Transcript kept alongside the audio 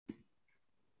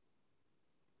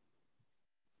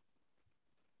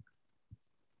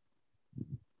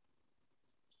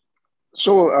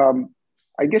So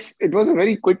I guess it was a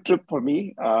very quick trip for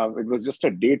me. It was just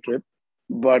a day trip,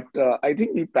 but I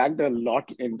think we packed a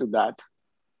lot into that.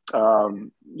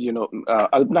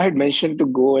 Alpna had mentioned to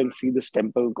go and see this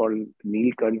temple called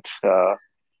Neelkant,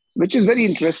 which is very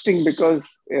interesting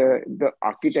because the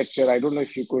architecture, I don't know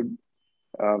if you could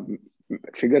um,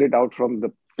 figure it out from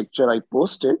the picture I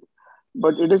posted,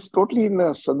 but it is totally in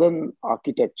the southern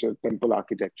architecture, temple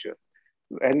architecture.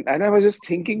 And I was just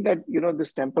thinking that,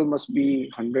 this temple must be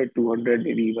 100, 200,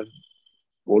 maybe even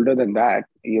older than that,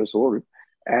 years old.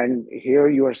 And here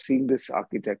you are seeing this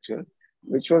architecture,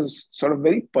 which was sort of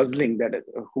very puzzling that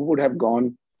who would have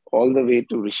gone all the way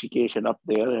to Rishikesh and up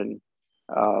there and,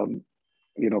 um,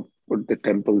 put the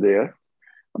temple there.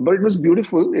 But it was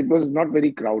beautiful. It was not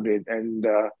very crowded. And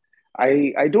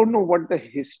I don't know what the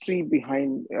history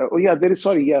behind. Oh, yeah, there is,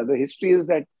 sorry. Yeah, the history is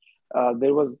that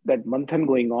there was that Manthan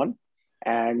going on.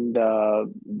 And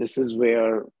this is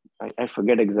where I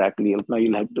forget exactly. Alpna,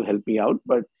 you'll have to help me out.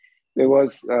 But there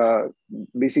was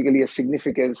basically a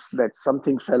significance that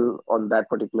something fell on that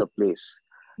particular place.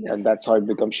 Yeah. And that's how it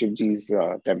becomes Shivji's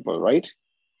temple, right?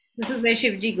 This is where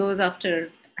Shivji goes after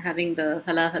having the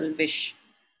halal wish.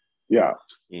 So,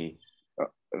 Yeah.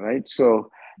 Right.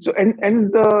 So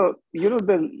the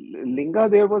the linga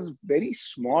there was very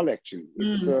small actually.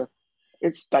 mm,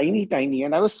 It's tiny,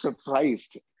 and I was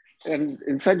surprised. And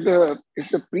in fact, the if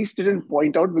the priest didn't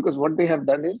point out, because what they have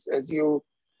done is, as you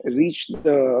reach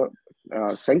the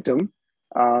sanctum,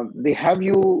 they have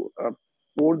you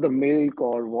pour the milk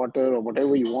or water or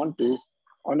whatever you want to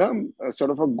on a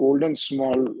sort of a golden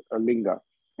small linga,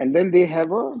 and then they have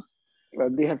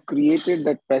created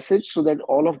that passage so that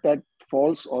all of that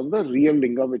falls on the real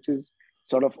linga, which is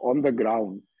sort of on the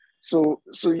ground. So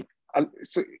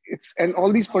it's, and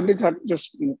all these pundits are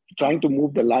just trying to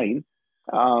move the line,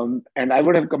 and I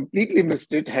would have completely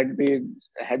missed it had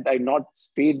I not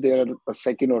stayed there a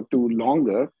second or two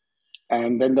longer.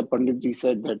 And then the panditji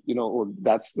said that, oh,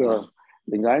 that's the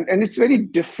linga, and it's very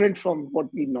different from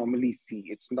what we normally see.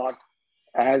 It's not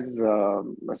as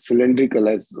cylindrical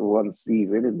as one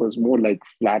sees it. It was more like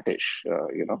flattish,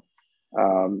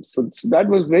 so that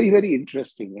was very, very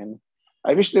interesting. And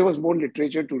I wish there was more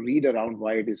literature to read around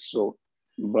why it is so.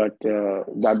 But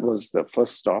that was the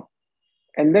first stop.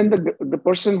 And then the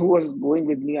person who was going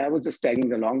with me, I was just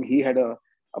tagging along. He had a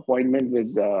appointment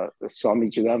with Swami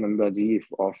Chidananda ji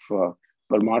of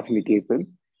Parmarth Niketan,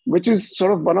 which is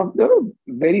sort of one of the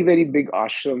very, very big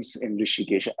ashrams in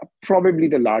Rishikesh, probably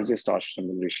the largest ashram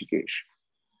in Rishikesh.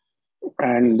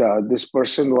 And this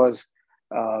person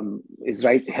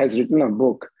has written a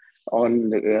book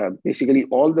on basically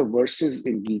all the verses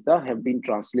in Gita have been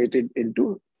translated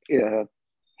into uh,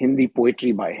 Hindi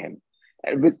poetry by him,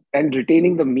 and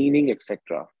retaining the meaning,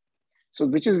 etc. So,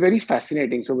 which is very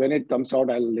fascinating. So, when it comes out,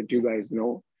 I'll let you guys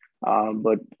know.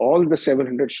 But all the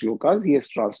 700 shlokas he has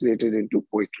translated into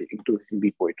poetry, into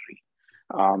Hindi poetry.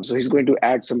 So he's going to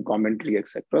add some commentary,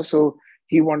 etc. So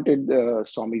he wanted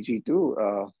Swamiji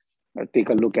to take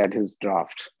a look at his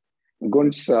draft.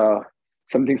 Gunts,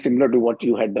 something similar to what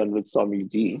you had done with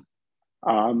Swamiji.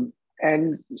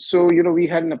 And so, we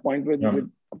had an Yeah.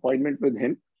 appointment with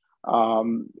him.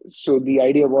 So the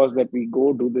idea was that we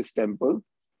go do this temple.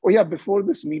 Oh yeah, before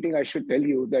this meeting, I should tell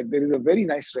you that there is a very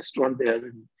nice restaurant there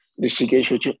in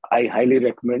Rishikesh, which I highly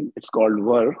recommend. It's called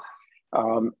Var.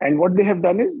 And what they have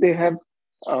done is they have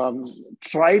um,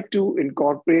 tried to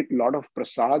incorporate a lot of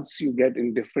prasads you get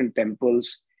in different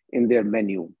temples in their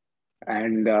menu.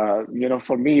 And,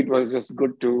 for me, it was just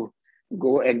good to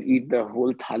go and eat the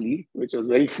whole thali, which was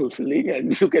very fulfilling.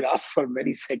 And you can ask for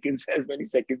many seconds as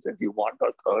you want,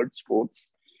 or thirds, fourths.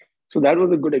 So that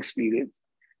was a good experience.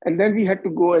 And then we had to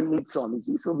go and meet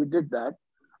Swamiji. So we did that.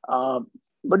 Um,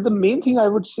 but the main thing I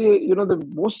would say, the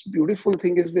most beautiful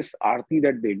thing is this aarti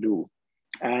that they do.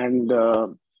 And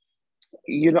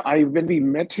I when we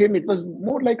met him, it was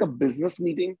more like a business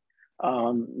meeting.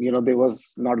 There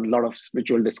was not a lot of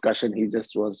spiritual discussion. He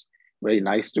just was very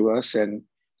nice to us and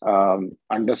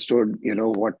understood,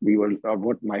 what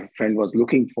my friend was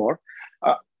looking for.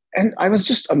 Uh, and I was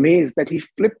just amazed that he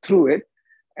flipped through it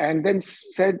and then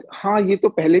said, "Ha, ye to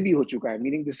pehle bhi ho chuka hai,"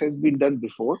 meaning this has been done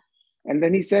before. And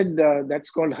then he said, "That's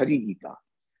called Hari Gita."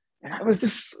 And I was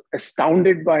just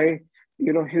astounded by,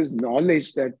 his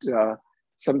knowledge that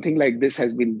something like this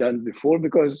has been done before.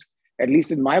 Because at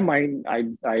least in my mind,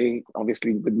 I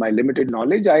obviously, with my limited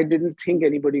knowledge, I didn't think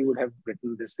anybody would have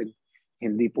written this in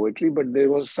Hindi poetry. But there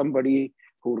was somebody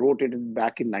who wrote it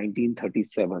back in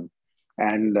 1937.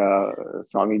 And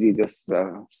Swamiji just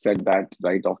said that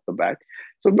right off the bat.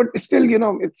 So, but still,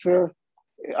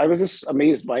 I was just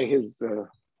amazed by his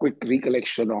quick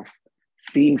recollection of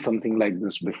seeing something like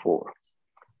this before.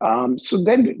 So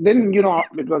then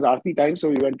it was Aarti time, so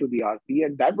we went to the Aarti,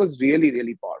 and that was really,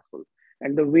 really powerful.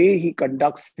 And the way he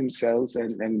conducts himself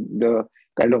and the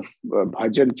kind of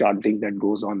bhajan chanting that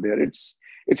goes on there, it's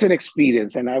an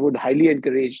experience, and I would highly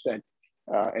encourage that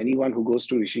anyone who goes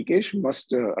to Rishikesh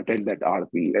must attend that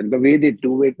Aarti. And the way they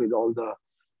do it with all the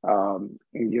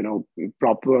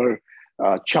proper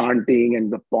chanting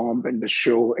and the pomp and the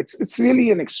show, it's really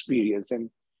an experience,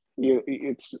 and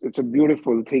it's a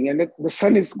beautiful thing, and the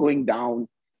sun is going down,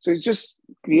 so it just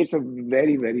creates a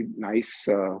very, very nice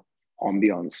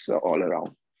ambiance all around.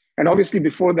 And obviously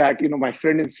before that, my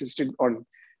friend insisted on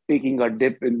taking a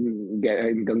dip in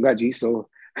Ganga Ji, so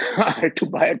I had to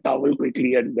buy a towel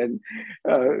quickly and then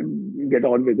get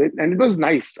on with it. And it was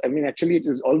nice. I mean, actually, it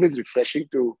is always refreshing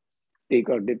to take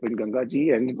a dip in Ganga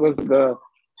Ji. And it was the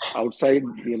outside,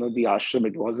 the ashram.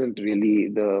 It wasn't really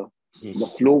the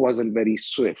flow wasn't very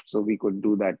swift, so we could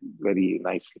do that very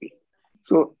nicely.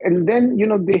 So, and then,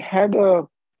 they had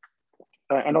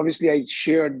and obviously I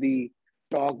shared the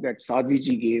talk that Sadhvi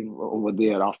ji gave over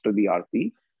there after the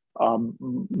Aarti.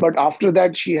 But after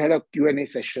that, she had a Q&A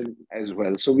session as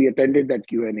well. So we attended that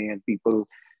Q&A, and people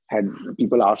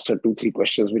asked her 2-3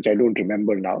 questions, which I don't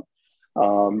remember now.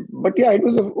 But yeah, it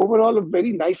was overall a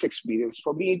very nice experience.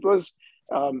 For me, it was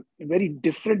very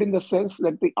different in the sense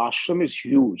that the ashram is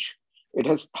huge. It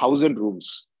has 1,000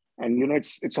 rooms, and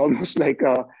it's almost like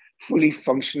a fully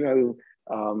functional,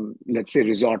 let's say,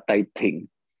 resort type thing.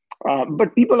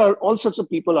 But all sorts of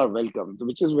people are welcome,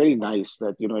 which is very nice.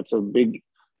 That it's a big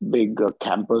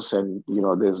campus, and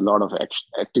there's a lot of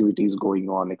activities going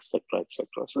on, etc., etc.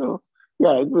 So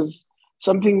yeah, it was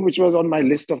something which was on my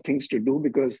list of things to do,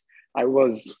 because I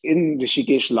was in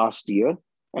Rishikesh last year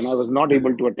and I was not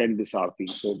able to attend this Aarti.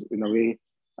 So in a way,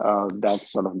 that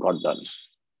sort of got done.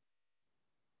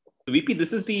 VP,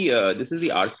 this is the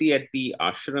Aarti at the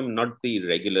ashram, not the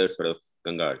regular sort of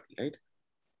Ganga Aarti, right?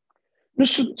 No,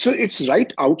 so it's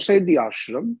right outside the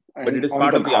ashram. But it is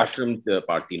part of the ashram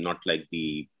party, not like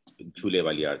the Jhule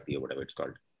Wali Aarti or whatever it's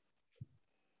called.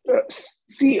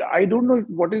 See, I don't know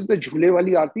what is the Jhule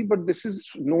Wali Aarti, but this is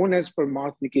known as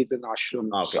Paramath Niketan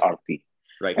Ashram's Aarti.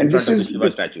 Right, in front of the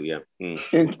Shiva statue, yeah.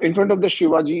 In front of the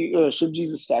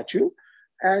Shivji's statue.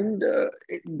 And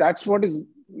that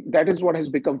is what has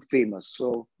become famous.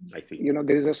 So, I see.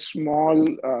 There is a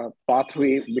small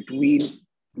pathway between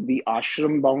the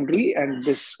ashram boundary and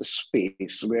this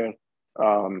space where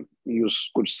you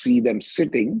could see them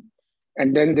sitting.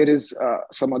 And then there is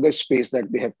some other space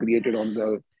that they have created on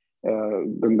the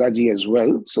Gangaji as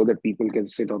well, so that people can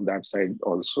sit on that side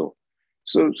also.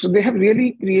 So they have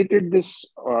really created this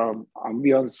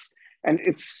ambience. And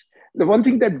it's the one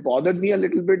thing that bothered me a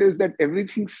little bit is that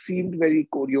everything seemed very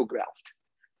choreographed.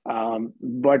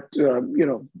 But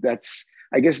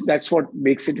I guess that's what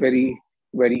makes it very,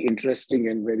 very interesting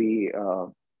and very,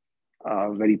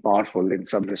 very powerful in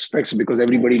some respects, because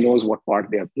everybody knows what part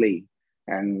they are playing.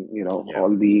 And,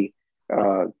 all the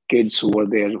kids who were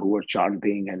there, who were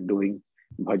chanting and doing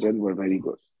bhajan, were very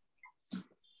good.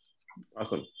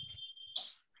 Awesome.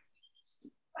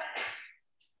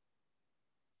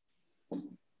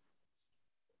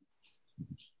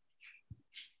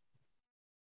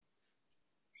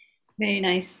 Very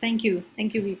nice. Thank you.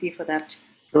 Thank you, VP, for that.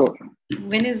 Sure.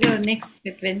 When is your next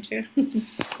adventure?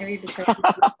 Have you decided?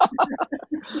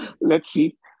 Let's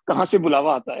see. Kahan se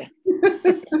bulawa aata hai?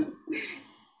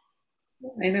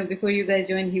 I know before you guys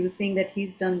joined, he was saying that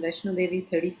he's done Vaishno Devi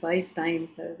 35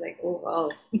 times. I was like, oh, wow.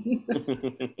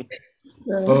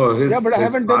 His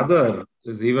father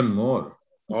is even more.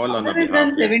 All on father has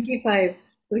done 75.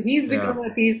 So he's become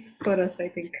a thief for us, I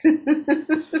think.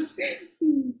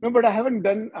 No, but I haven't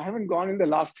gone in the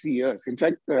last 3 years. In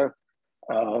fact,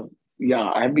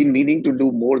 I've been meaning to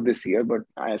do more this year, but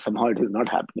somehow it is not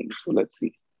happening. So let's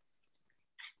see.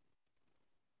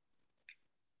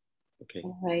 Okay.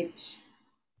 All right.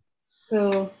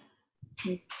 So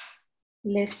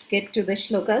let's get to the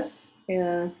shlokas.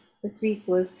 This week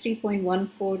was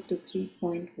 3.14 to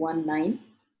 3.19.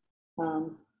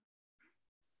 I'm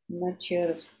not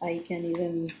sure if I can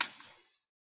even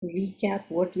recap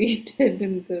what we did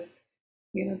in the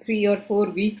 3 or 4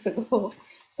 weeks ago.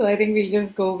 So I think we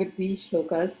just go with these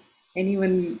shlokas.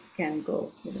 Anyone can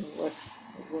go. What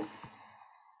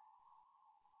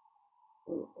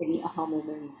any aha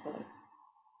moments or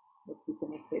what we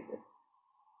connected with.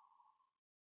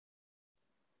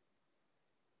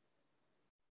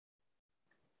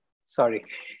 Sorry.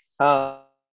 I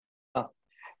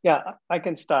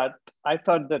can start. I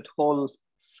thought that whole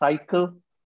cycle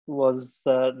was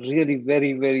really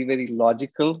very, very, very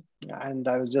logical. And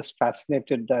I was just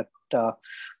fascinated that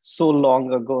so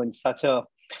long ago in such a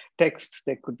text,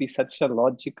 there could be such a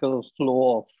logical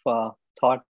flow of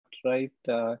thought, right?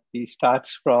 He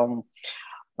starts from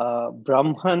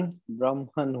Brahman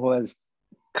who has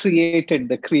created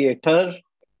the creator,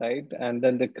 right? And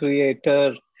then the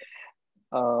creator,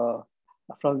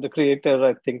 from the creator,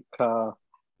 I think,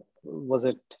 was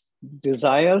it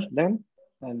desire then?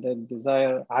 And then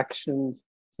desire actions,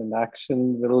 and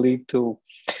action will lead to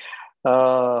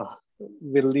the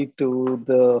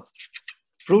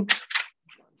fruit.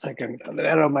 Second,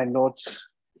 where are my notes?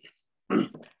 I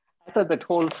thought that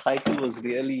whole cycle was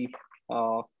really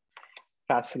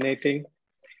fascinating.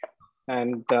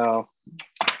 And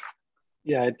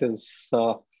yeah, it is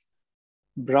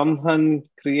Brahman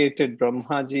created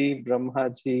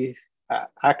Brahmaji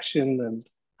action, and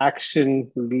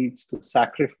action leads to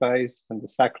sacrifice, and the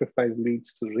sacrifice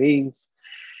leads to rains.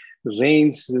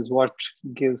 Rains is what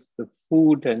gives the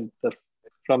food, and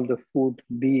from the food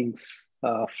beings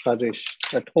flourish.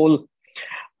 That whole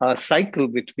cycle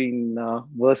between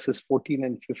verses 14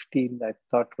 and 15, I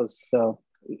thought was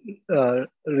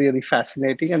really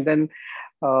fascinating. And then,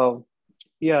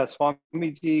 yeah,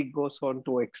 Swamiji goes on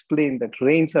to explain that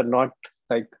rains are not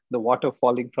like the water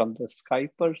falling from the sky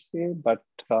per se, but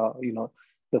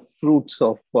the fruits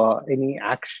of any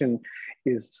action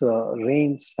is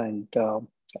rains, and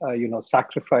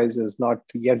sacrifice is not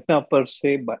yajna per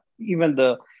se, but even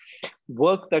the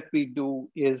work that we do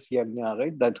is yajna,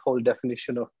 right? That whole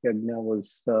definition of yajna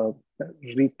was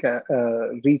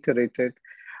reiterated.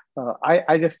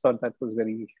 I just thought that was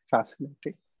very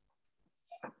fascinating.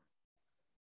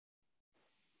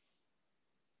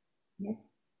 Yeah.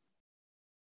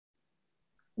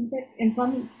 In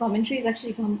some commentaries,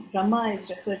 actually, Brahma is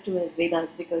referred to as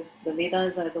Vedas because the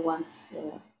Vedas are the ones.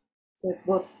 So it's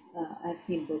both. I've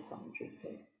seen both commentaries. So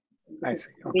I see.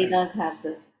 Okay. Vedas have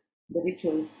the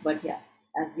rituals, but yeah,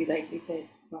 as you rightly said,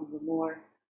 from the more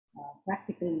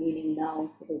practical meaning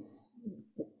now, it's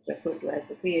referred to as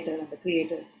the creator, and the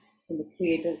creator. From the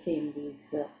creator came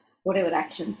these whatever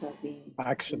actions are being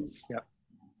actions. Yeah.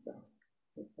 So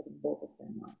both of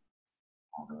them are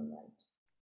all right.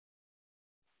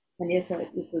 And yes,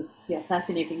 it was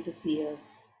fascinating to see a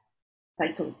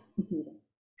cycle.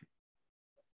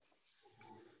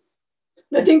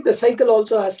 I think the cycle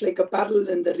also has like a parallel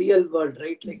in the real world,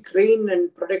 right? Like rain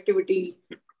and productivity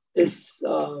is,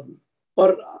 or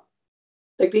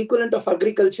like the equivalent of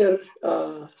agriculture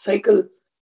cycle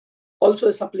also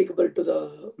is applicable to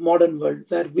the modern world,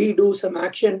 where we do some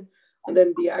action, and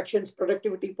then the action's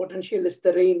productivity potential is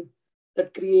the rain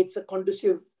that creates a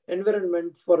conducive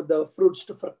environment for the fruits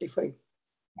to fructify.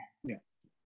 Yeah.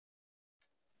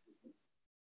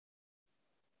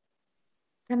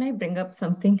 Can I bring up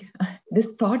something?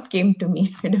 This thought came to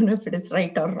me. I don't know if it is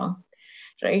right or wrong,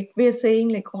 right? We are saying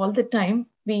like all the time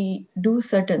we do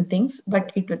certain things,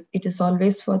 but it is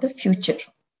always for the future,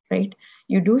 right?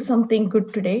 You do something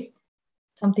good today,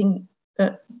 something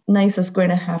nice is going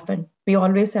to happen. We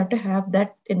always have to have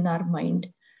that in our mind.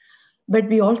 But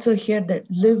we also hear that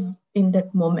live in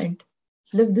that moment,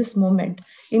 live this moment.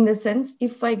 In the sense,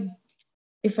 if I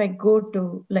go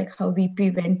to like how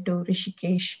VP went to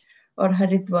Rishikesh or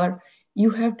Haridwar, you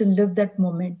have to live that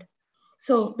moment.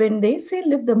 So when they say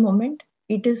live the moment,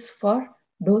 it is for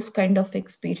those kind of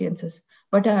experiences.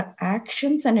 But our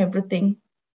actions and everything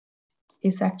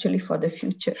is actually for the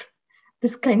future.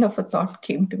 This kind of a thought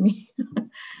came to me.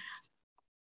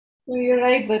 No, you're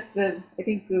right, but I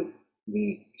think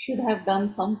we should have done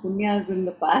some punyas in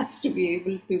the past to be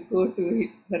able to go to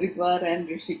Haridwar and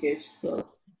Rishikesh. So,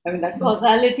 I mean, that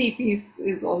causality piece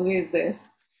is always there.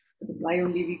 Why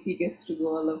only VP gets to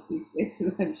go all of these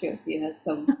places? I'm sure he has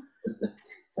some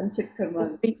Sanchit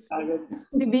Karma.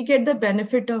 We get the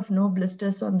benefit of no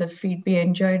blisters on the feet. We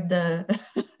enjoyed the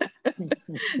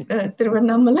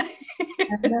Tiruvannamalai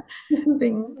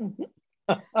thing.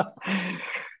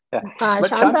 But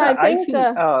Shanta, I think,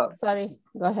 feel, sorry,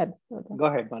 go ahead. Go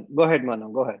ahead, Manu. Go ahead,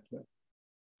 Manu. Go ahead.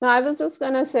 No, I was just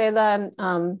going to say that,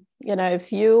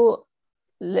 if you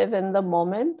live in the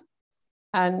moment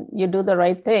and you do the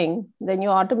right thing, then you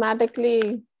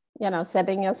automatically,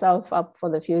 setting yourself up for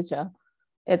the future.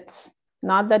 It's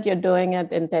not that you're doing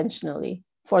it intentionally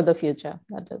for the future,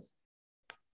 that is.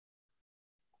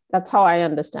 That's how I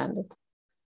understand it.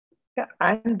 Yeah,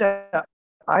 and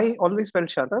I always felt,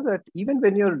 Shanta, that even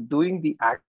when you're doing the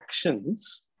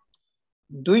actions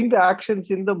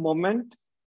in the moment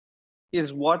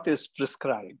is what is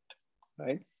prescribed,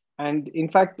 right? And in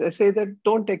fact, I say that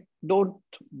don't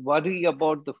worry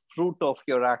about the fruit of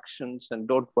your actions, and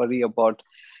don't worry about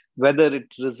whether it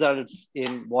results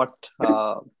in what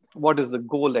what is the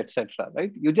goal, etc.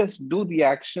 Right? You just do the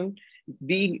action,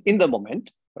 being in the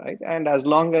moment, right? And as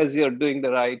long as you're doing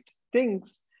the right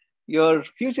things, your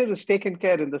future is taken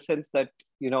care, in the sense that,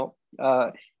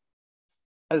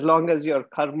 as long as your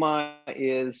karma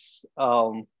is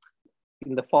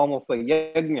in the form of a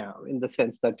yajna, in the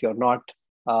sense that you're not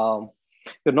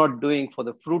doing for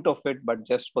the fruit of it, but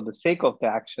just for the sake of the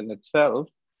action itself,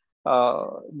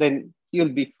 then you'll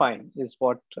be fine, is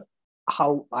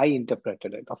how I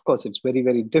interpreted it. Of course, it's very,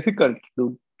 very difficult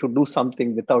to do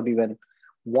something without even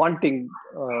wanting,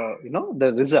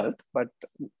 the result. But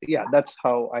yeah, that's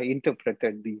how I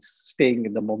interpreted these staying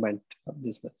in the moment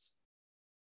business.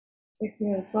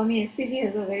 Swami SPG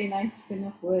has a very nice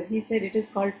spin-off word. He said it is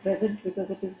called present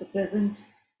because it is the present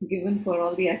given for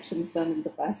all the actions done in the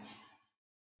past.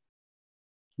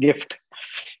 Gift.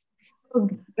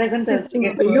 Present as a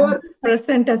gift. You are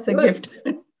present as a gift.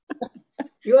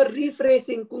 You are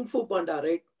rephrasing Kung Fu Panda,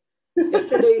 right?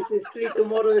 Yesterday is history,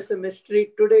 tomorrow is a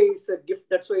mystery, today is a gift.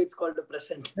 That's why it's called a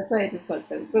present. That's why it is called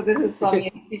present. So this is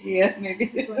Swami SPG here,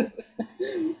 maybe.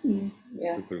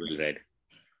 Yeah. Super well read.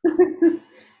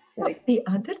 The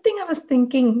other thing I was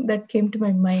thinking that came to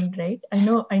my mind, right? I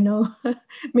know,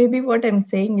 maybe what I'm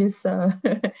saying is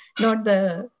not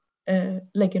the,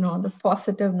 on the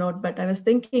positive note, but I was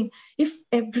thinking, if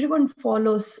everyone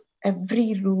follows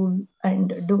every rule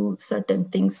and do certain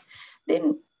things,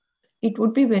 then it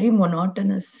would be very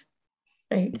monotonous,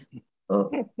 right? Oh,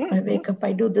 I wake up,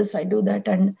 I do this, I do that.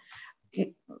 And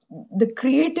the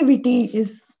creativity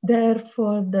is there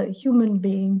for the human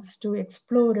beings to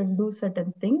explore and do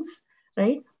certain things,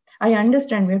 right? I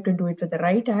understand we have to do it with the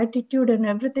right attitude and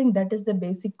everything. That is the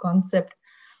basic concept.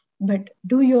 But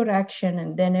do your action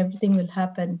and then everything will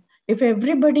happen. If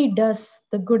everybody does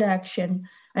the good action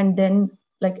and then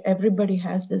everybody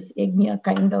has this yajna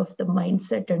kind of the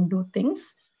mindset and do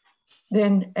things,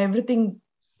 then everything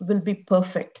will be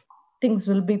perfect. Things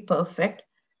will be perfect.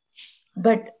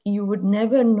 But you would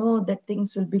never know that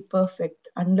things will be perfect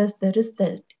unless there is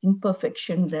that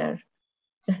imperfection there.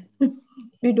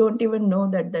 We don't even know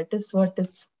that is what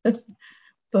is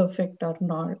perfect or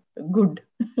not good,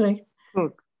 right?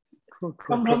 True.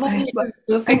 From Brahmaji, it is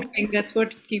the perfect thing. That's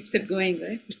what keeps it going,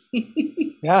 right?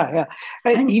 Yeah.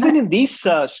 And even in these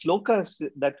shlokas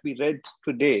that we read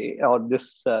today or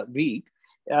this week,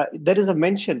 there is a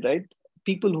mention, right?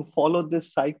 People who follow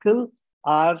this cycle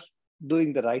are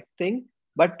doing the right thing,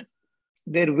 but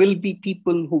there will be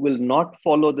people who will not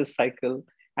follow this cycle.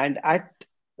 And at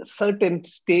certain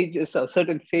stages or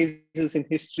certain phases in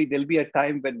history, there'll be a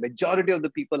time when majority of the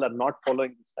people are not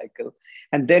following the cycle.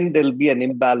 And then there'll be an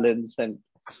imbalance. And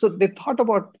so they thought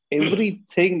about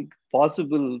everything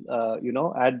possible,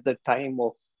 at the time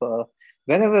of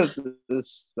whenever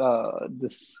this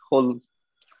whole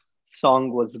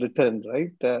song was written,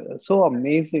 right? So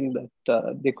amazing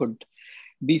that they could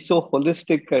be so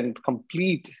holistic and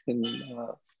complete in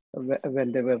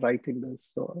when they were writing this.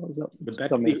 So it's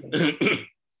amazing.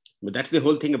 But that's the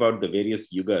whole thing about the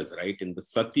various yugas, right? In the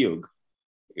Satyug,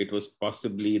 it was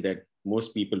possibly that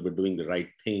most people were doing the right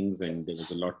things and there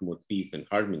was a lot more peace and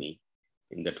harmony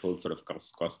in that whole sort of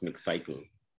cosmic cycle.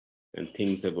 And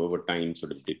things have over time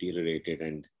sort of deteriorated.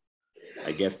 And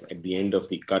I guess at the end of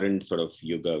the current sort of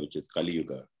yuga, which is Kali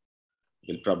Yuga,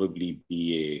 will probably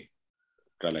be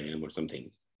a pralayam or something.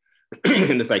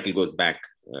 And the cycle goes back,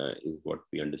 is what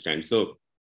we understand. So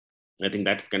I think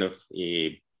that's kind of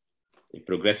a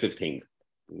progressive thing,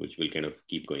 which will kind of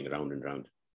keep going round and round.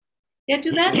 Yeah,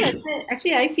 to that,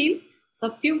 actually, I feel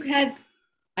Satyug had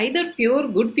either pure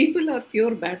good people or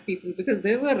pure bad people, because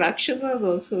there were Rakshasas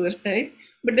also, right?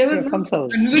 But there was no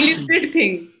convoluted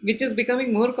thing, which is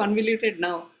becoming more convoluted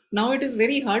now. Now it is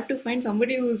very hard to find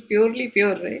somebody who is purely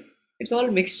pure, right? It's all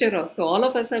mixture of. So all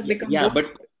of us have become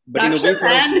but in a way,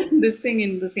 sort and this thing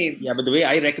in the same. Yeah, but the way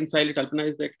I reconcile it, Alpana,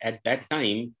 is that at that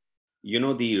time,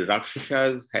 the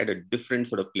Rakshasas had a different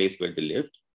sort of place where they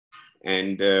lived,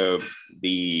 and all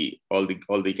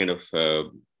the kind of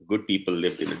good people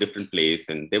lived in a different place,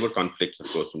 and there were conflicts, of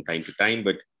course, from time to time.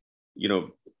 But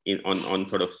on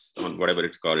whatever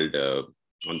it's called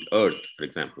on Earth, for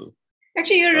example.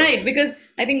 Actually, you're right, because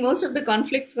I think most of the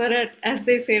conflicts were at, as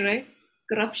they say, right,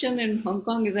 corruption in Hong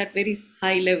Kong is at very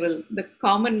high level. The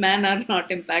common man are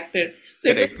not impacted.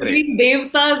 So correct, it means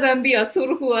Devtas and the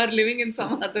Asur who are living in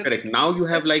some other. Correct. Now you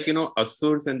have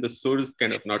Asurs and the Surs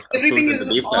kind of not everything Asurs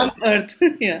and is the Devtas. On Earth.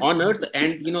 Yeah. On Earth,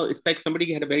 and it's like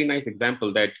somebody had a very nice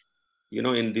example that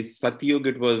in this Satyug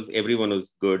it was everyone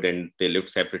was good and they lived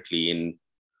separately.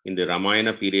 In the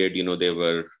Ramayana period, they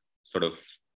were sort of.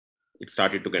 It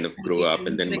started to kind of grow up,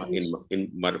 and then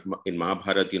in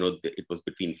Mahabharata, it was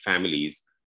between families.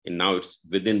 and now it's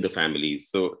within the families.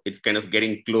 So it's kind of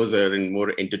getting closer and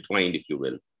more intertwined, if you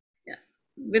will. Yeah,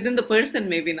 within the person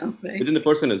maybe now, right? Within the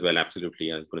person as well,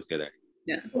 absolutely. I was going to say that.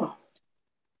 Yeah. Wow.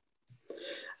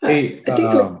 Hey, I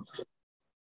think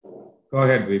go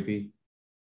ahead, VP.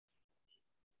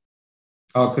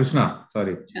 Oh, Krishna,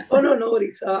 sorry. Oh, no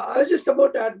worries. I was just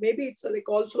about to add, maybe it's like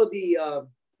also the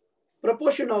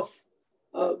proportion of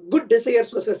good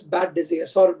desires versus bad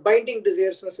desires, or binding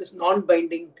desires versus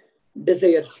non-binding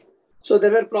desires. So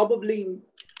there were probably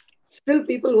still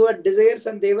people who had desires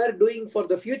and they were doing for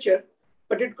the future,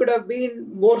 but it could have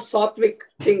been more sattvic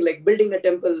thing like building a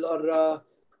temple or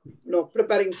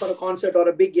preparing for a concert or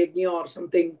a big yajna or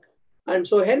something. And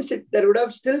so hence there would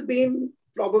have still been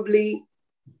probably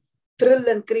thrill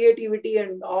and creativity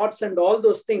and arts and all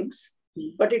those things,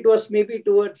 but it was maybe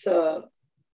towards a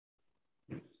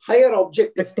higher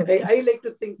objective. I like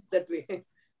to think that way.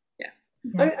 Yeah.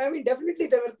 I mean, definitely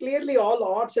there were clearly all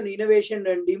arts and innovation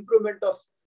and improvement of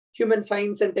human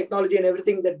science and technology and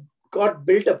everything that got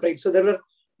built up, right? So there were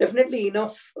definitely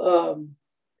enough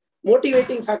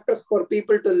motivating factors for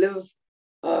people to live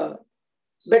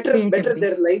better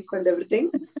their life and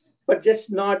everything, but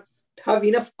just not have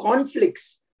enough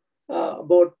conflicts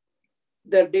about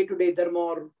their day-to-day dharma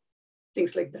or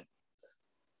things like that.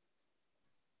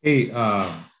 Hey,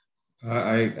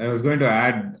 I was going to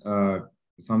add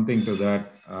something to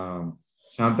that.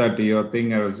 Shanta, to your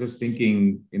thing, I was just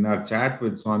thinking in our chat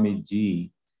with Swami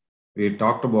G, we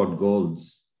talked about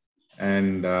goals.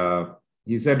 And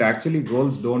he said, actually,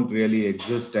 goals don't really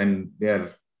exist and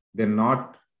they're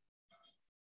not,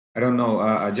 I don't know,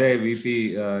 Ajay,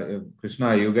 VP,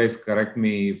 Krishna, you guys correct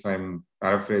me if I'm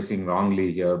paraphrasing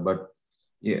wrongly here, but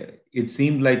yeah, it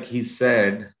seemed like he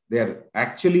said they're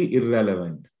actually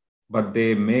irrelevant, but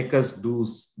they make us do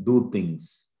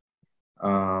things.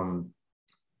 So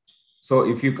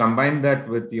if you combine that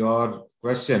with your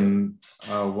question,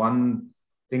 one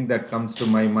thing that comes to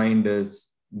my mind is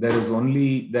there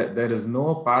is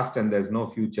no past and there's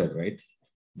no future, right?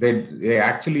 They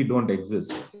actually don't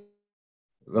exist.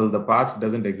 Well, the past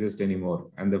doesn't exist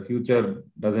anymore and the future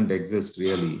doesn't exist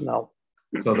really. No.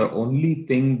 So the only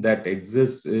thing that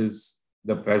exists is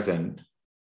the present.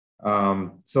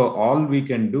 So all we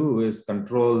can do is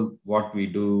control what we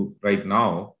do right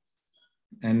now.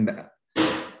 And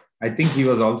I think he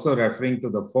was also referring to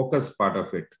the focus part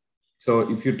of it. So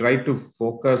if you try to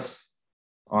focus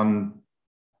on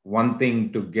one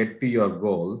thing to get to your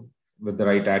goal with the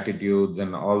right attitudes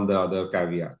and all the other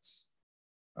caveats,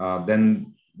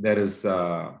 then that's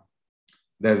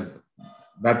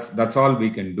all we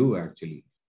can do actually.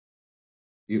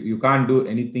 You can't do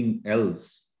anything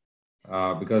else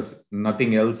because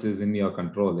nothing else is in your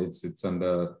control. It's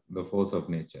under the force of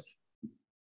nature.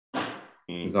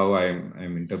 Is how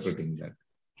I'm interpreting that.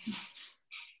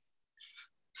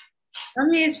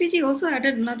 SPG also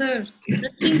added another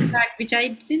interesting fact, which I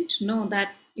didn't know,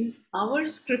 that in our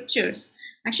scriptures,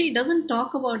 actually it doesn't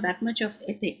talk about that much of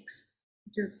ethics,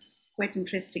 which is quite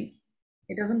interesting.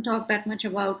 It doesn't talk that much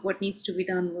about what needs to be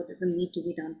done, what doesn't need to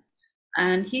be done.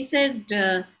 And he said,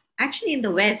 actually in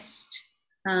the West,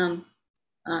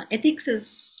 ethics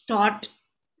is taught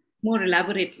more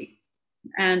elaborately,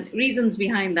 and reasons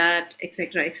behind that,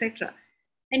 etc., etc.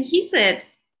 And he said,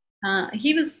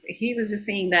 he was just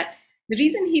saying that the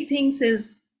reason he thinks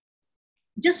is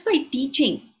just by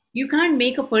teaching, you can't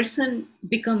make a person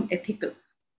become ethical.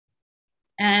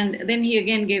 And then he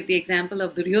again gave the example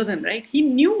of Duryodhan, right? He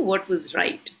knew what was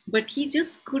right, but he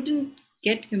just couldn't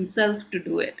get himself to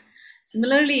do it.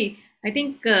 Similarly, I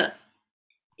think it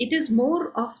is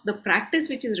more of the practice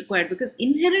which is required, because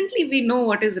inherently we know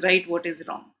what is right, what is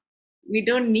wrong. We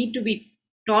don't need to be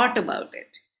taught about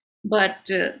it. But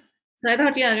so I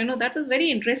thought, that was very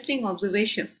interesting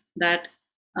observation, that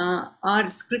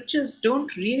our scriptures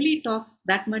don't really talk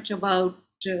that much about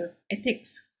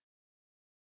ethics.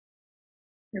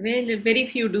 Very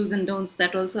few do's and don'ts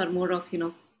that also are more of,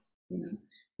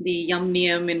 the Yam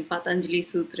Niyam in Patanjali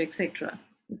Sutra, etc.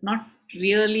 Not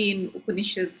really in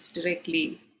Upanishads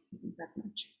directly that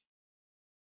much.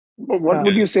 But what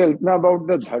would you say, Alpna, about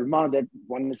the dharma that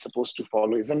one is supposed to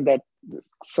follow? Isn't that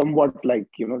somewhat like,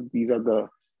 these are the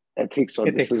ethics,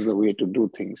 or this is the way to do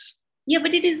things? Yeah,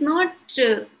 but it is not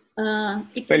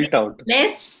it's spelled out.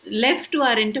 Less left to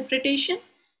our interpretation.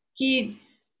 Ki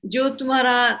jo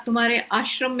tumhare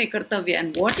ashram mein kartavya,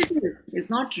 and what it is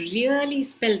not really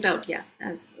spelled out,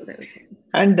 as I was saying.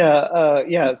 And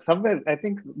somewhere I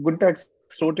think Guntax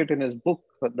wrote it in his book.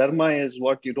 Dharma is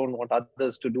what you don't want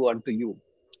others to do unto you,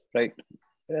 right?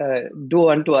 Do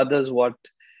unto others what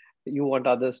you want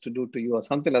others to do to you, or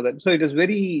something like that. So it is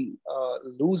very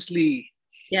loosely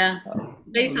Yeah,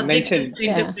 very subjective mentioned. to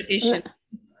interpretation.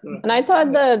 And I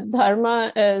thought the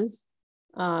dharma is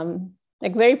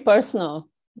like very personal.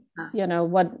 You know,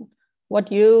 what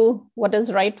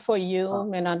is right for you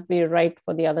may not be right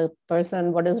for the other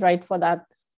person. What is right for that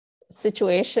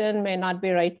situation may not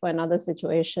be right for another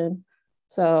situation.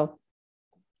 So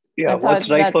yeah, what's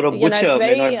right for a butcher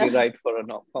may not be right for a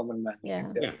common man. Yeah.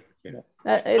 Yeah.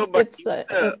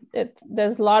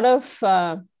 There's a lot of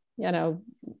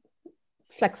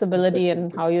flexibility in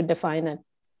how you define it.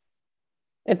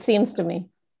 It seems to me.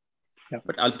 Yeah.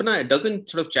 But Alpana, doesn't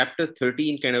sort of chapter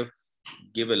 13 kind of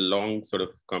give a long sort of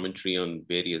commentary on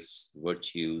various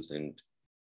virtues and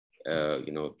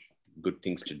good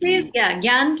things to do? Please, yeah,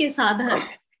 Gyan ke sadhan.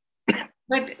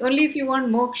 But only if you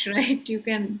want moksha, right? You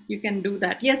can do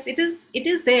that. Yes, it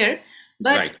is there.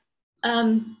 But right.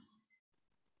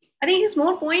 I think his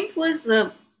more point was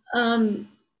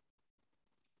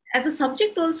as a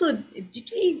subject also,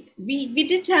 we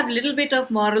did have a little bit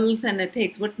of morals and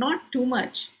ethics, but not too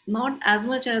much, not as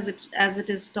much as it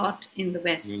is taught in the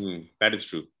West. That is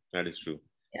true.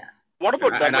 Yeah. What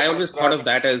about that? And I always thought of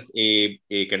that as a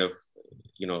kind of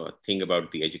a thing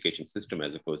about the education system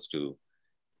as opposed to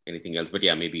anything else. But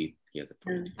yeah, maybe he has a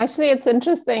point. Actually, it's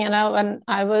interesting. When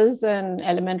I was in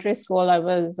elementary school, I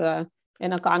was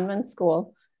in a convent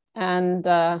school, and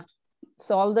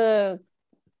so all the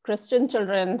Christian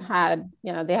children had,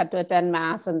 they had to attend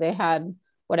mass and they had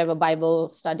whatever Bible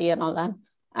study and all that.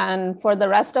 And for the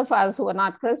rest of us who were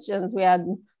not Christians, we had,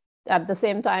 at the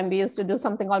same time, we used to do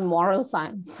something called moral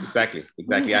science. Exactly.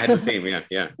 I had the same,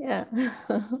 yeah.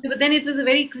 But then it was a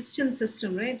very Christian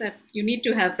system, right? That you need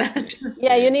to have that.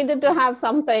 Yeah, you needed to have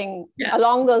something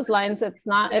along those lines. It's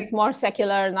more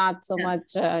secular, not so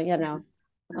much,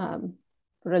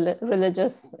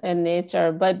 religious in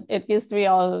nature, but it used to be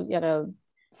all,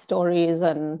 stories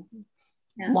and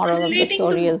moral of the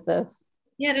story is this.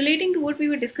 Yeah, relating to what we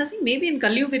were discussing, maybe in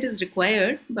Kali Yuga it is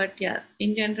required, but yeah,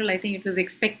 in general, I think it was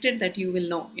expected that you will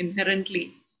know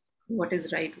inherently what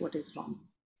is right, what is wrong.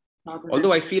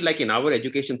 Although I feel like in our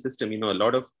education system, a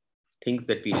lot of things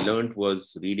that we learned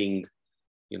was reading,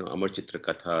 Amar Chitra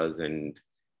Kathas and,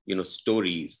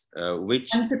 stories, which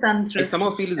I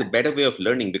somehow feel is a better way of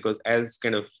learning, because as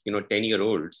kind of,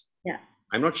 10-year-olds,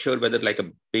 I'm not sure whether like a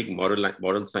big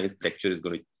moral science lecture is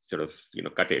going to sort of,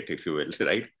 cut it, if you will,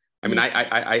 right? I mean,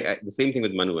 I the same thing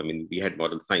with Manu. I mean, we had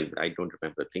moral science, but I don't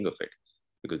remember a thing of it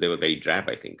because they were very drab,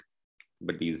 I think.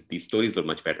 But these stories were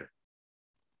much better.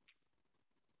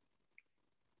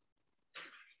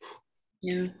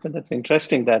 Yeah. But that's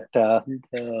interesting that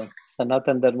the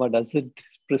Sanatan Dharma doesn't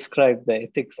prescribe the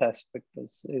ethics aspect.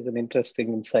 Is an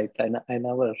interesting insight. I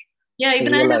never. Yeah,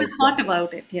 even I never thought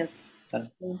about it. Yes. But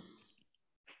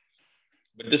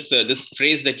this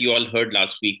phrase that you all heard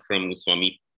last week from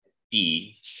Swami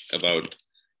P about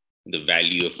the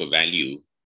value of a value,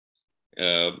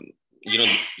 I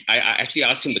actually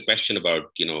asked him the question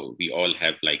about, we all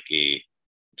have like a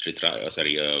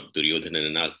Duryodhana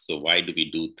in us. So why do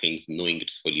we do things knowing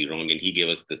it's fully wrong? And he gave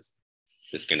us this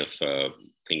kind of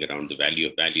thing around the value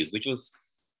of values, which was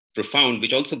profound,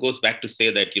 which also goes back to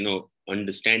say that,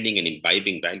 understanding and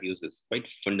imbibing values is quite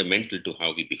fundamental to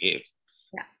how we behave.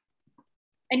 Yeah.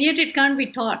 And yet it can't be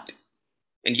taught.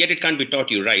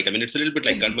 You're right. I mean, it's a little bit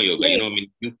like Karma Yoga. I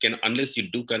mean, you can, unless you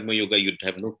do Karma Yoga, you'd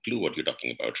have no clue what you're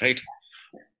talking about, right?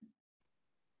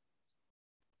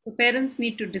 So parents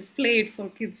need to display it for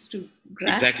kids to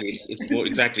grasp. Exactly.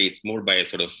 It's more by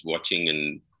sort of watching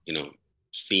and,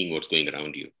 seeing what's going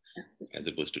around you, as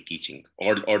opposed to teaching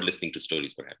or listening to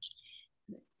stories, perhaps.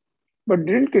 But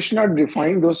didn't Krishna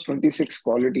define those 26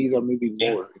 qualities or maybe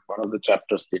more in one of the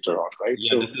chapters later on, right?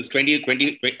 Yeah, so, this is 20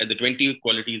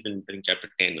 qualities in chapter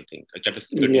 10, I think. Chapter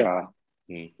 13. Yeah.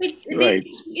 Right.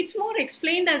 It's more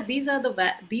explained as these are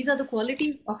the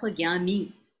qualities of a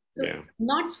jnani. So it's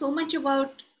not so much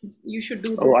about you should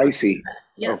do. Oh, I see.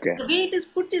 Yeah. Okay. The way it is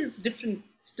put is different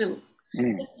still.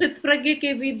 स्थित प्रज्ञ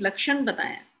के भी लक्षण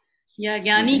बताएं या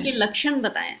ज्ञानी के लक्षण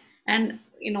बताएं, and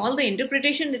in all the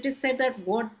interpretation it is said that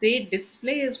what they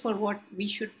display is for what we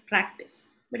should practice,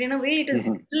 but in a way it is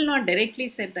still not directly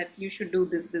said that you should do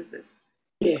this. That's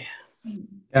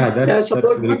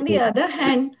on the other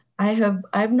hand,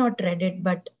 I've not read it,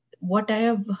 but what I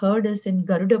have heard is in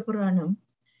Garuda Puranam,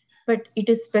 but it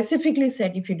is specifically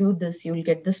said if you do this you'll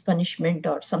get this punishment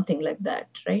or something like that,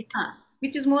 right?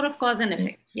 Which is more of cause and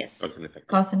effect. Yes.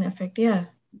 Cause and effect, yeah.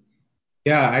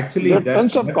 Yeah, actually, there are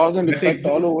tons of cause and effect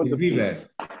all over the place.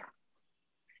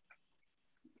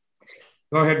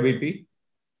 Go ahead, VP.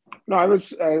 No, I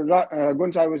was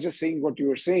Gunsa, I was just saying what you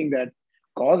were saying, that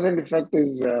cause and effect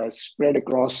is spread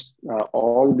across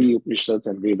all the Upanishads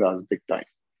and Vedas big time.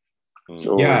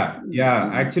 So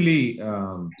Actually,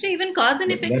 even cause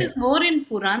and effect is that's more in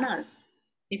Puranas,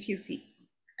 if you see.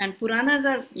 And Puranas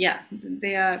are,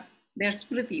 they're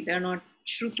Smriti, they're not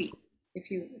Shruti.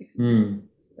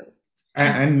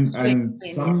 And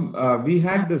some we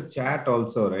had this chat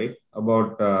also, right,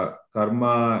 about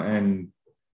karma and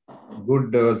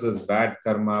good versus bad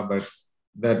karma, but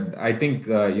that I think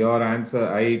your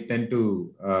answer, I tend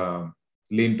to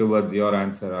lean towards your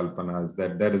answer, Alpana, is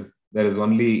that there is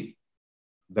only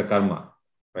the karma,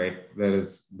 right? There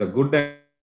is the good and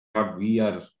what we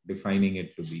are defining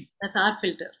it to be. That's our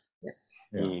filter. Yes.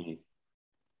 Yeah.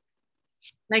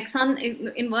 Like sun,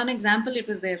 in one example, it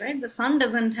was there, right? The sun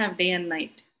doesn't have day and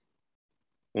night.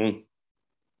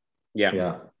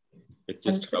 Yeah. It's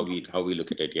just how we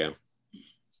look at it. Yeah.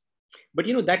 But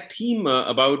that theme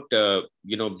about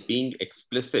being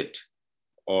explicit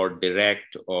or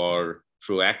direct or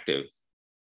proactive,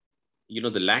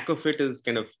 the lack of it is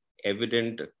kind of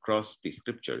evident across the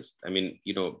scriptures. I mean,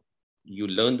 you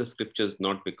learn the scriptures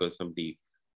not because somebody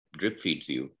drip feeds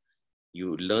you.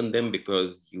 You learn them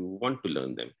because you want to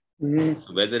learn them.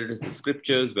 So whether it is the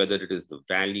scriptures, whether it is the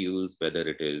values, whether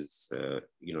it is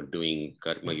doing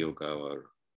karma yoga or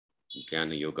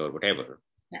jnana yoga or whatever,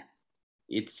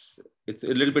 it's a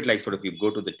little bit like sort of you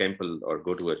go to the temple or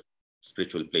go to a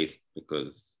spiritual place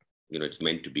because it's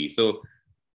meant to be. So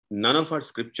none of our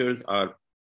scriptures are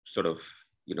sort of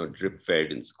drip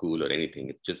fed in school or anything.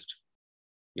 It's just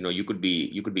you could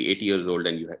be 80 years old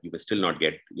and you may still not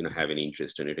get have any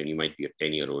interest in it, and you might be a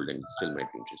 10-year-old and you still might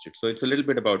be interested. So it's a little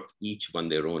bit about each one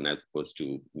their own as opposed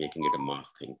to making it a mass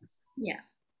thing. Yeah.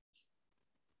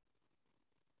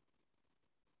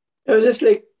 I was just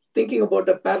like thinking about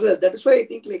a parallel. That is why I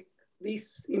think like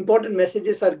these important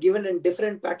messages are given in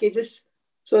different packages.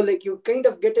 So like you kind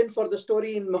of get in for the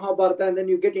story in Mahabharata and then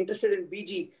you get interested in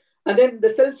BG. And then the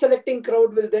self-selecting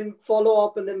crowd will then follow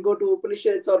up and then go to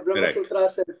Upanishads or Brahma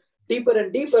Sutras and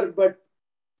deeper. But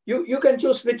you can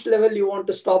choose which level you want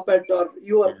to stop at, or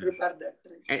you are prepared at.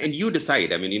 Right? And you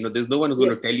decide. I mean, there's no one who's going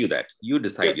to tell you that. You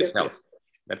decide yourself.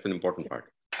 That's an important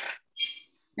part.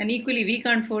 And equally, we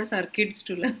can't force our kids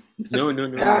to learn. No.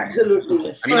 Absolutely,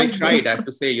 yes. I mean, I tried. I have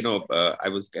to say, I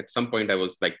was at some point, I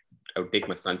would take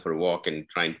my son for a walk and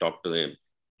try and talk to him.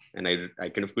 And I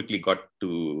kind of quickly got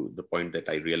to the point that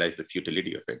I realized the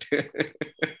futility of it.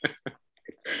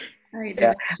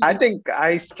 I think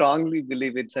I strongly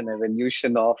believe it's an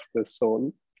evolution of the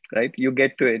soul, right? You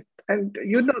get to it. And,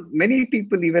 many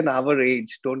people, even our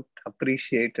age, don't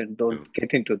appreciate and don't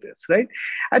get into this, right?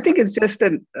 I think it's just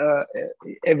an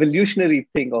evolutionary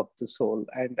thing of the soul.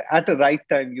 And at the right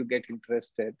time, you get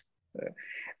interested.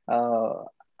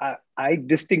 I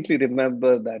distinctly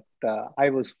remember that I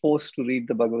was forced to read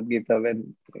the Bhagavad Gita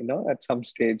when, at some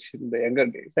stage in the younger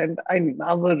days. And I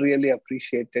never really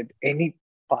appreciated any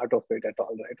part of it at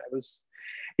all, right?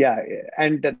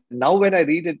 And now when I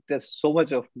read it, there's so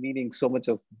much of meaning, so much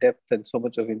of depth and so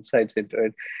much of insights into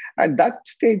it. At that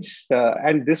stage,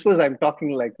 and this was, I'm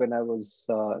talking like when I was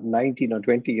 19 or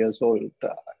 20 years old,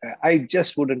 I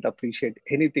just wouldn't appreciate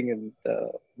anything in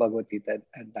the Bhagavad Gita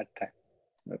at that time.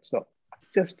 So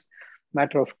it's just a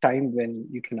matter of time when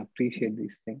you can appreciate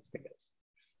these things, I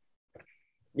guess.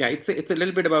 Yeah, it's a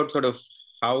little bit about sort of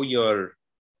how your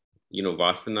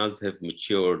vasanas have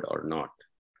matured or not.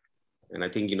 And I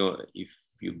think if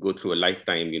you go through a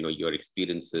lifetime, your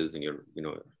experiences and your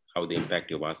how they impact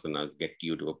your vasanas get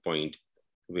you to a point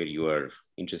where you are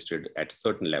interested at a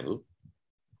certain level,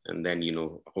 and then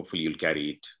hopefully you'll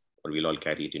carry it, or we'll all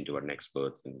carry it into our next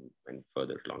births and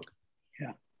further along.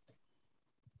 Yeah.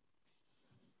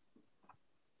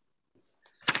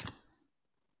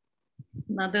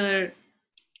 Another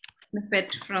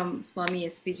snippet from Swami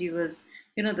SPG was,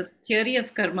 the theory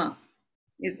of karma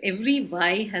is every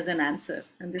why has an answer.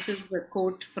 And this is the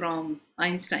quote from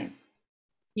Einstein.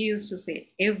 He used to say,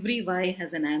 every why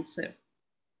has an answer.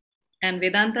 And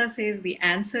Vedanta says the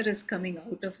answer is coming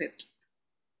out of it.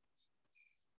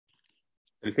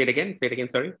 Say it again,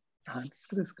 sorry.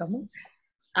 Answer is coming?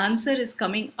 Answer is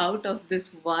coming out of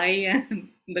this why and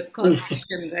the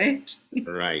causation, right?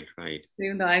 Right.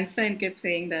 Even though Einstein kept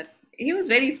saying that, he was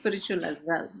very spiritual as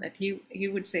well, that he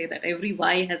would say that every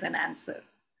why has an answer.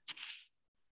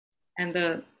 And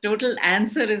the total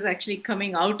answer is actually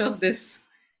coming out of this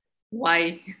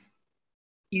why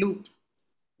loop.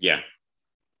 Yeah.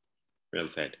 Well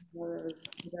said.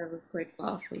 That was quite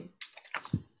powerful.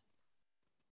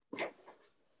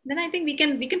 Then I think we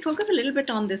can focus a little bit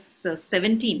on this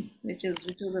 17, which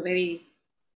was a very.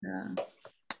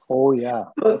 Oh yeah.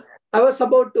 I was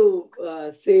about to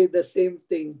say the same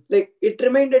thing. Like it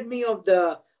reminded me of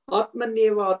the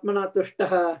Atmanyeva Atmana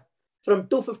Tushtaha. from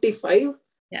 255.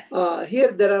 Yeah.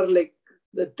 Here there are like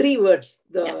the three words,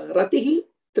 the Ratihi,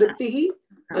 Triptihi,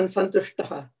 and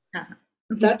Santushtaha.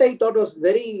 That I thought was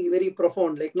very, very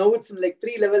profound. Like now it's like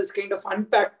 3 levels kind of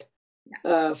unpacked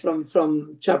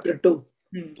from chapter 2.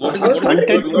 What I was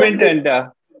wondering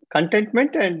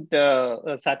contentment and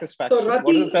satisfaction. So Rati,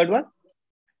 what is the third one?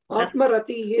 Atma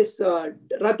Ratihi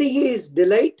is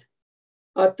delight,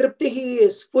 Triptihi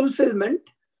is fulfillment,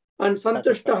 and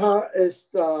Santushtaha is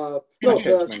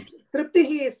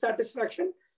Triptihi is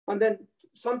satisfaction, and then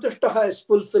Santushtaha is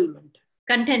fulfillment.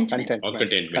 Contentment.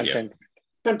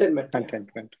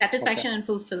 Contentment. Satisfaction and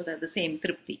fulfilled are the same.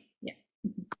 Tripti. Yeah.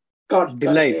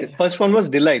 Delight. Yeah. First one was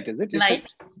delight, is it? Delight.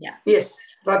 Yeah.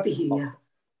 Yes. Ratihi.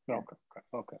 Yeah.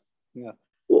 Okay. Yeah.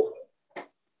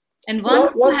 And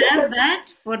one who has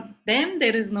that, for them,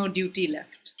 there is no duty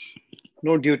left.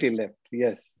 No duty left.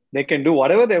 Yes. They can do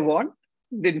whatever they want.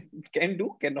 They can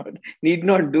do, cannot, need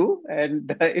not do,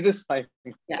 and it is fine.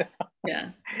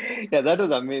 Yeah. That was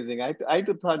amazing. I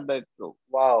too thought that,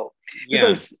 wow.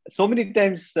 Because so many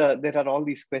times there are all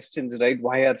these questions, right?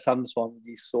 Why are some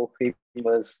Swamijis so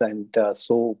famous and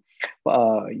so,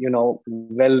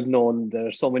 well known? There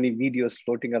are so many videos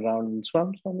floating around.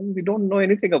 Swami, we don't know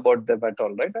anything about them at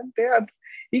all, right? And they are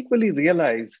equally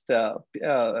realized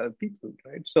people,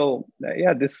 right? So,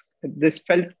 this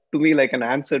felt to me like an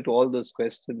answer to all those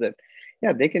questions that,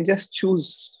 they can just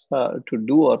choose to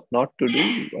do or not to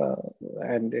do,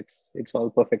 and it's all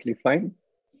perfectly fine.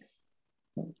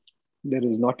 There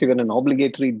is not even an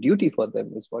obligatory duty for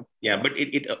them, is what. Yeah, but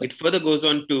it further goes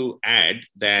on to add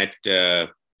that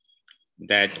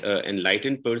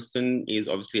enlightened person is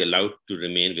obviously allowed to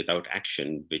remain without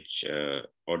action, which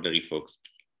ordinary folks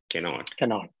cannot.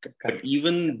 But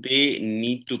even they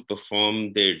need to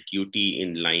perform their duty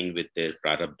in line with their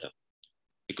prarabdha,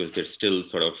 because they're still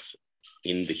sort of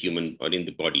in the human or in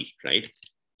the body, right?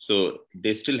 So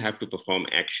they still have to perform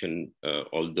action,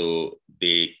 although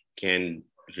they can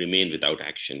remain without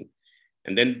action.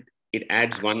 And then it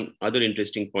adds one other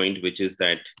interesting point, which is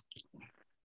that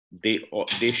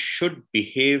they should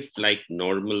behave like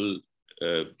normal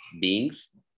beings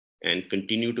and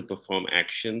continue to perform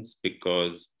actions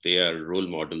because they are role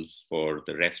models for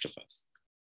the rest of us,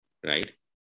 right?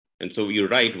 And so you're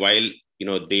right, while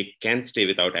they can stay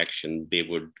without action, they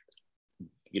would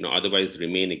otherwise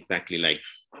remain exactly like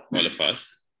all of us,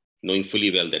 knowing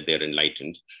fully well that they're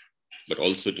enlightened, but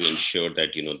also to ensure that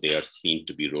they are seen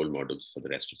to be role models for the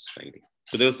rest of society.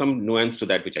 So there was some nuance to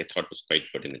that which I thought was quite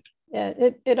pertinent. Yeah,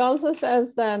 it also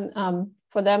says that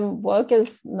for them, work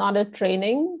is not a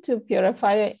training to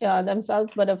purify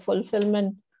themselves, but a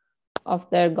fulfillment of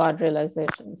their God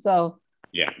realization. So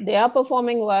they are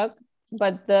performing work,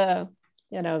 but the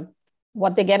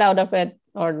what they get out of it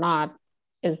or not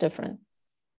is different.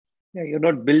 Yeah, you're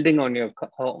not building on your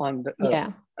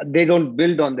they don't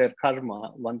build on their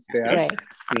karma once they are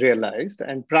realized,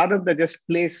 and prarabdha just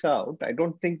plays out. I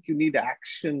don't think you need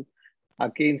action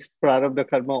against prarabdha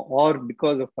karma or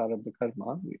because of prarabdha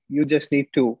karma. You just need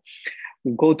to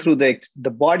go through the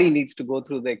body needs to go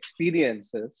through the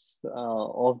experiences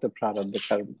of the prarabdha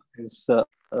karma is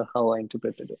how I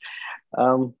interpreted it.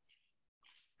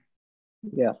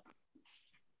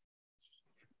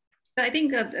 So I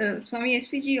think Swami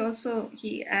SPG also,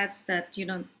 he adds that,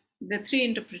 the 3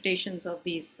 interpretations of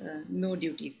these no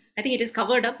duties. I think it is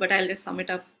covered up, but I'll just sum it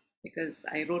up because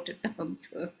I wrote it down.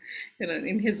 So,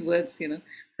 in his words,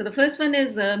 So the first one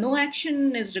is no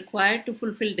action is required to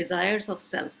fulfill desires of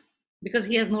self because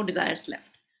he has no desires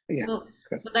left. Yeah. So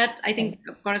that I think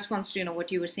corresponds to,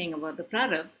 what you were saying about the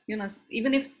prarabdha.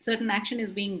 Even if certain action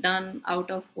is being done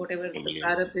out of whatever the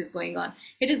prarabdha is going on,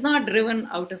 it is not driven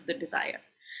out of the desire.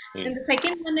 And the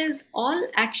second one is all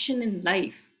action in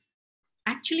life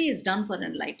actually is done for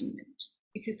enlightenment.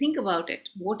 If you think about it,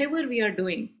 whatever we are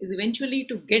doing is eventually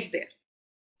to get there.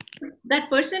 That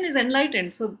person is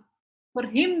enlightened. So for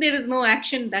him, there is no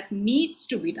action that needs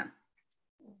to be done.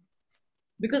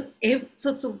 Because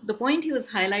so the point he was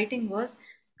highlighting was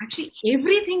actually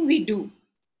everything we do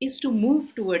is to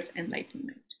move towards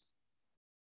enlightenment.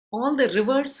 All the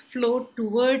rivers flow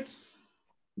towards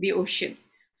the ocean.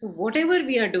 So whatever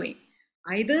we are doing,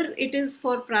 either it is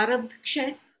for prarabdha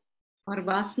kshay or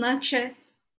vasana kshay,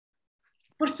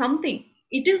 for something,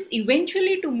 it is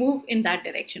eventually to move in that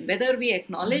direction. Whether we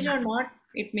acknowledge or not,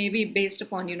 it may be based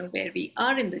upon, where we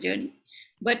are in the journey.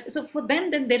 But so for them,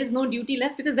 then there is no duty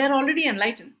left because they're already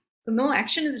enlightened. So no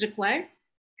action is required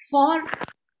for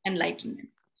enlightenment.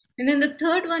 And then the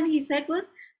third one he said was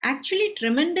actually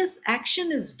tremendous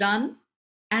action is done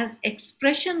as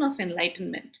expression of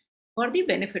enlightenment for the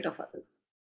benefit of others.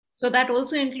 So that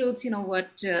also includes,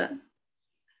 what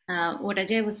what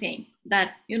Ajay was saying,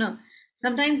 that,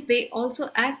 sometimes they also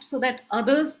act so that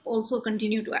others also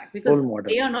continue to act, because Role model.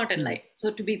 they are not enlightened.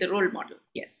 So to be the role model,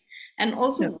 yes. And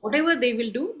also whatever they will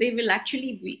do, they will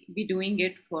actually be doing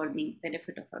it for the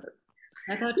benefit of others.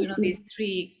 I thought, these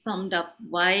three summed up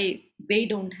why they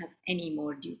don't have any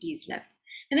more duties left.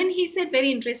 And then he said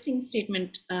very interesting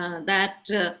statement that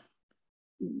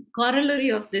corollary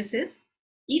of this is,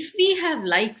 if we have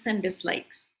likes and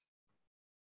dislikes,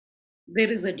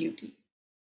 there is a duty.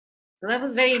 So that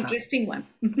was very interesting one.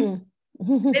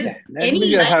 There's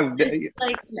any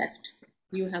like left,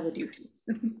 you have a duty.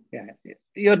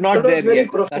 You're not there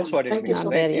yet. That's what it means.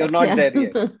 Right? You're not there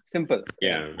yet. Simple.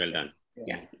 Yeah, well done.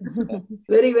 Yeah.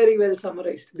 Very, very well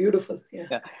summarized. Beautiful.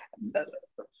 Yeah.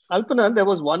 Alpana, there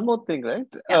was one more thing, right?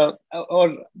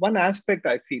 Or one aspect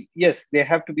I feel. Yes, they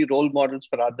have to be role models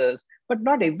for others, but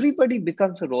not everybody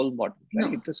becomes a role model,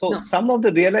 right? Some of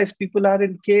the realized people are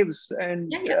in caves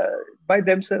and by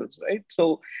themselves, right?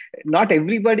 So not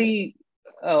everybody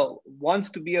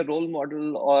wants to be a role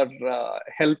model or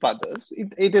help others.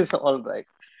 It is all right.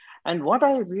 And what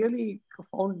I really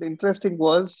found interesting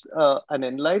was an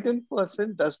enlightened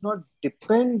person does not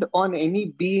depend on any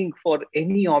being for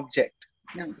any object.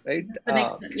 No. Right.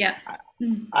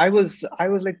 I was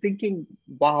like thinking,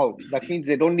 wow, that means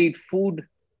they don't need food,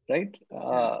 right?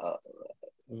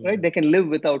 Right. They can live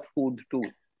without food too.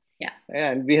 Yeah.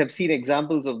 And we have seen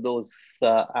examples of those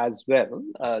as well.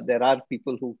 There are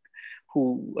people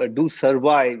who do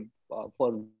survive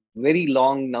for very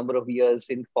long number of years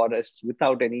in forests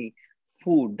without any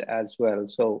food as well.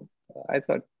 So I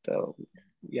thought,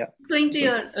 Going to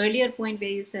your earlier point where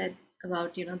you said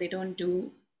about, they don't do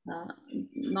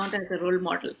not as a role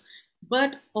model,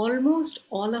 but almost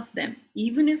all of them,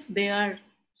 even if they are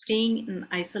staying in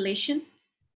isolation,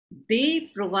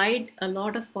 they provide a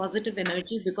lot of positive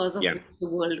energy because of which the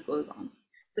world goes on.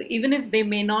 So even if they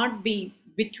may not be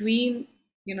between,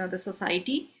 the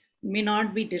society, may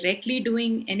not be directly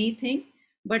doing anything,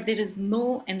 but there is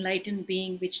no enlightened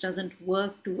being which doesn't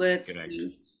work towards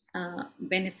the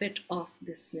benefit of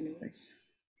this universe.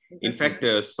 So in fact,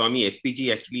 Swami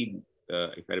SPG actually,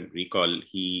 if I recall,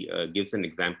 he gives an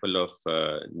example of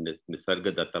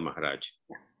Nisarga Datta Maharaj,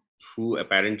 who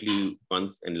apparently,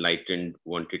 once enlightened,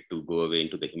 wanted to go away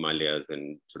into the Himalayas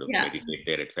and sort of meditate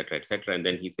there, etc., etc. And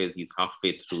then he says he's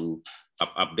halfway through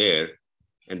up there,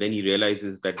 and then he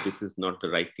realizes that this is not the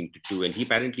right thing to do. And he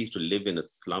apparently used to live in a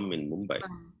slum in Mumbai.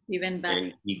 He went back.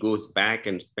 And he goes back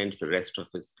and spends the rest of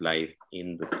his life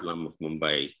in the slum of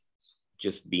Mumbai,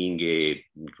 just being a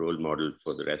role model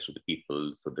for the rest of the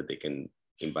people so that they can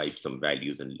imbibe some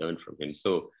values and learn from him.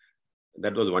 So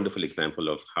that was a wonderful example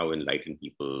of how enlightened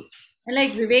people. And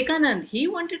like Vivekanand, he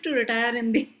wanted to retire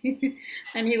in the,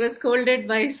 and he was scolded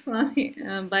by Swami,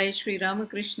 by Sri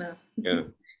Ramakrishna. Yeah.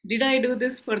 Did I do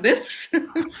this for this?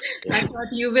 I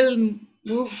thought you will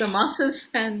move the masses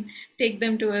and take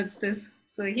them towards this.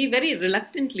 So he very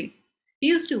reluctantly, he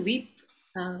used to weep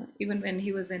even when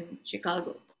he was in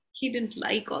Chicago. He didn't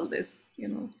like all this,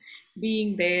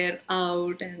 being there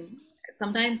out, and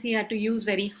sometimes he had to use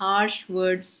very harsh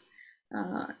words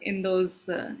in those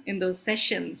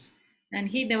sessions, and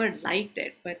he never liked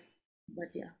it. But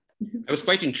yeah. I was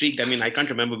quite intrigued. I mean, I can't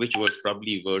remember which was,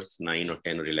 probably verse 9 or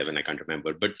 10 or 11. I can't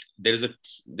remember. But there's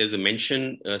a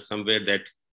mention somewhere that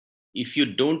if you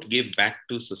don't give back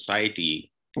to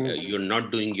society, you're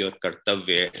not doing your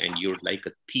kartavya, and you're like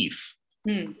a thief,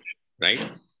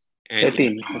 right? And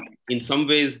in some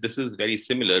ways, this is very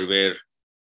similar, where,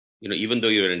 even though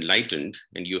you're enlightened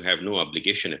and you have no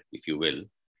obligation, if you will,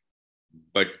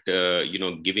 but,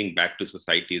 giving back to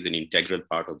society is an integral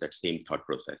part of that same thought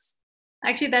process.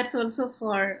 Actually, that's also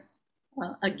for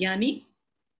a Jnani,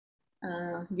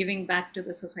 giving back to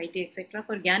the society, etc.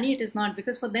 For Jnani, it is not,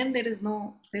 because for them, there's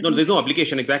no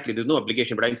obligation. Exactly. There's no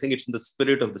obligation, but I'm saying it's in the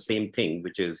spirit of the same thing,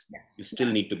 which is you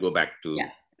still need to go back to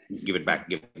give back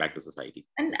to society.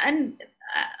 And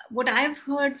what I've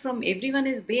heard from everyone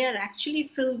is they are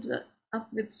actually filled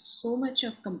up with so much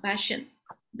of compassion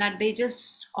that they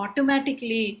just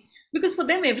automatically, because for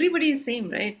them everybody is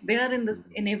same, right? They are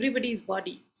in everybody's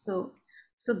body, so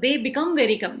they become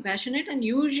very compassionate, and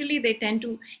usually they tend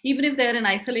to, even if they're in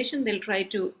isolation, they'll try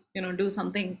to do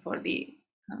something for the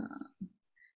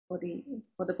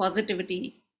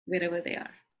positivity wherever they are.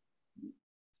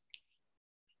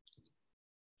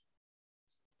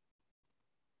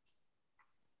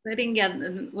 I think,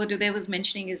 what Uday was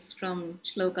mentioning is from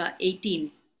Shloka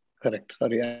 18. Correct.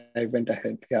 Sorry, I went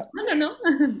ahead. Yeah. No.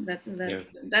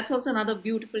 That's also another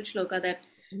beautiful shloka that,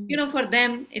 for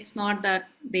them, it's not that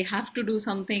they have to do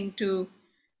something to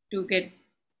get,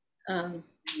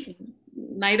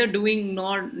 neither doing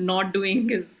nor not doing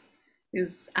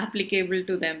is applicable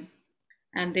to them,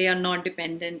 and they are not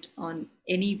dependent on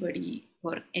anybody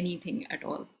or anything at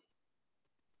all.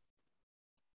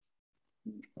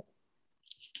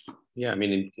 Yeah, I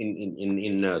mean,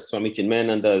 in Swami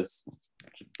Chinmayananda's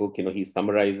book, he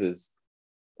summarizes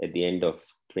at the end of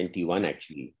 21,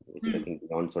 actually, which is, I think,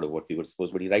 beyond sort of what we were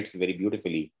supposed, but he writes very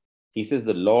beautifully. He says,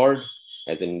 the Lord,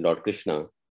 as in Lord Krishna,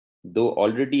 though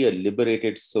already a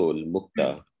liberated soul,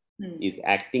 mukta, is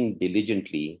acting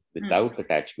diligently without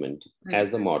attachment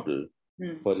as a model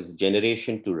for his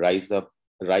generation to rise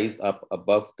up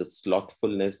above the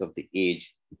slothfulness of the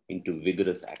age into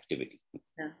vigorous activity.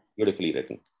 Yeah. Beautifully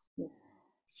written. Yes.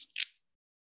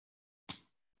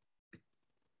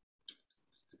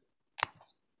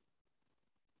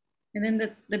 And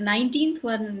then the 19th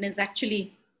one is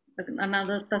actually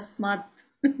another Tasmat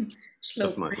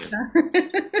shloka. Yeah.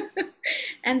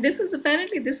 And this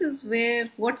is where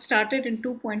what started in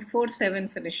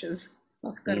 2.47 finishes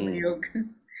of Karma Yoga.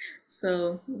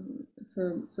 So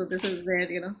this is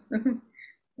where,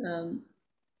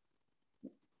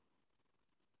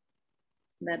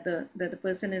 that the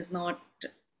person is not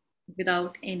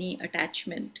without any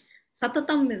attachment.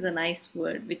 Satatam is a nice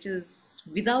word, which is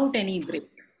without any break.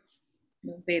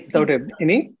 Without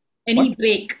any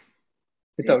break.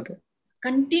 Without it.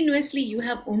 Continuously, you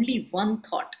have only one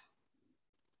thought,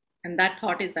 and that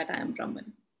thought is that I am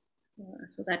Brahman.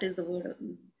 So that is the word of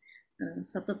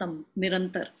Satatam,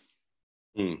 Nirantar.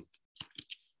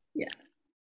 Yeah.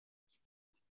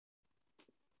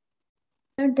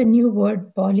 Learned a new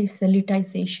word,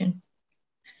 polycelitization.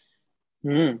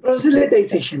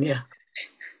 Proselytization, yeah.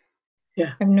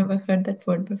 Yeah. I've never heard that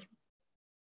word before.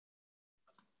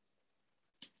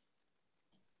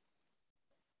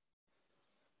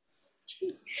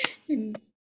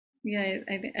 Yeah,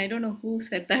 I don't know who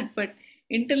said that, but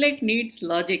intellect needs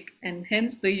logic, and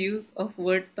hence the use of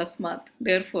word tasmat,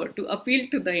 therefore, to appeal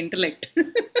to the intellect.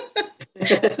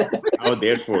 Oh,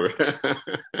 therefore.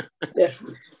 Yeah.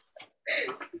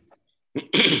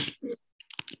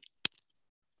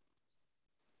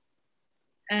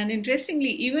 And interestingly,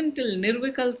 even till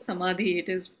Nirvikal Samadhi, it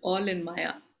is all in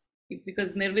Maya,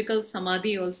 because Nirvikal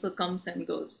Samadhi also comes and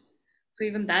goes. So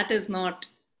even that is not,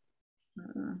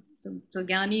 so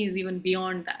Jnani is even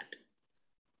beyond that.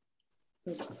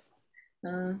 So,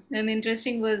 and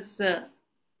interesting was, I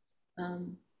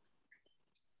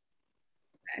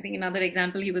think another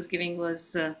example he was giving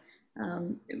was,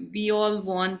 we all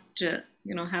want, to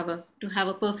have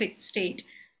a perfect state,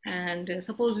 and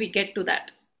suppose we get to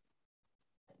that.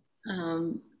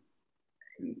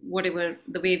 Whatever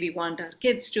the way we want our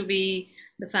kids to be,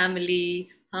 the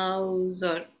family, house,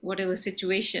 or whatever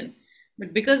situation.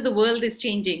 But because the world is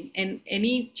changing, and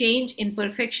any change in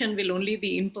perfection will only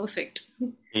be imperfect.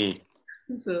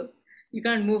 So you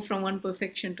can't move from one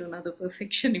perfection to another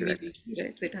perfection immediately,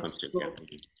 right? So it has to go.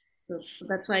 So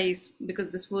that's why,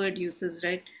 because this word uses,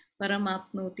 right,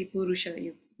 Paramapnoti Purusha,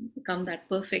 you become that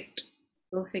perfect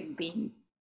being.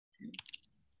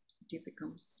 You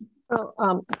become. So,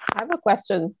 I have a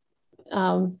question.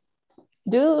 Do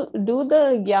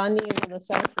the Jnani, the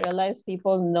self-realized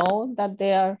people, know that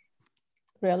they are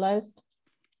realized?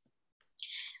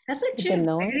 That's actually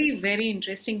a very, very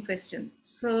interesting question.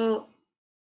 So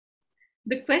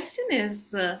the question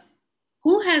is,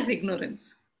 who has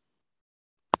ignorance?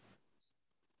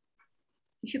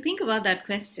 If you think about that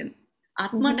question,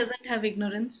 Atma doesn't have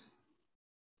ignorance.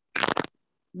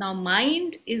 Now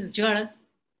mind is Jada.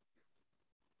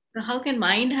 So how can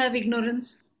mind have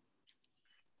ignorance?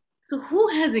 So who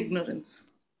has ignorance?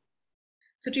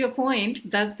 So to your point,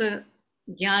 does the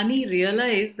Jnani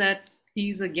realize that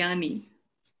he's a Jnani?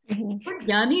 What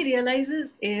Jnani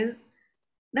realizes is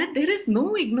that there is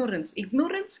no ignorance.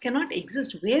 Ignorance cannot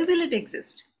exist. Where will it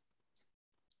exist?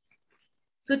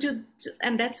 So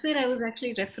and that's where I was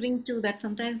actually referring to, that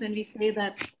sometimes when we say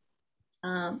that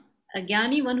a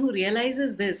Jnani, one who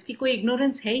realizes this, कि कोई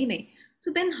ignorance है ही नहीं.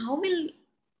 So then how will,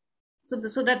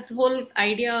 so that whole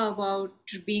idea about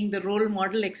being the role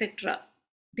model, etc.,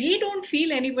 they don't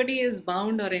feel anybody is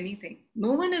bound or anything.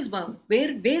 No one is bound.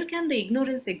 Where can the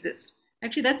ignorance exist?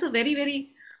 Actually, that's a very, very,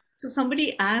 so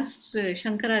somebody asked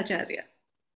Shankaracharya,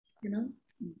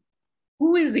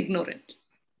 who is ignorant?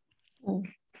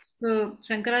 So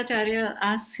Shankaracharya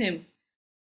asks him,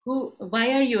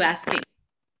 why are you asking?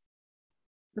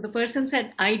 So the person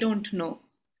said, I don't know.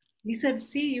 He said,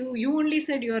 see, you only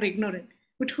said you are ignorant.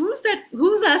 But who's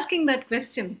asking that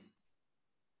question?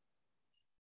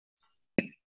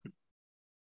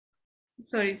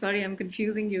 Sorry, I'm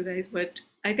confusing you guys, but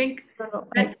I think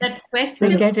that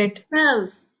question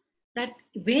itself that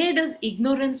where does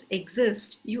ignorance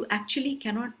exist, you actually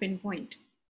cannot pinpoint.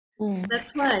 So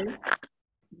that's why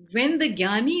when the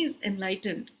Jnani is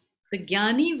enlightened, the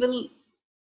Jnani will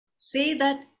say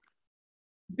that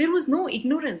there was no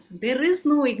ignorance. There is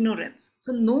no ignorance.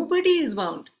 So nobody is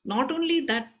bound, not only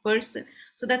that person.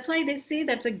 So that's why they say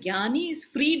that the Jnani is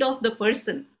freed of the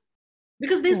person,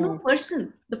 because there's no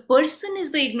person. The person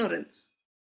is the ignorance.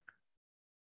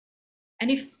 And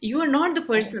if you are not the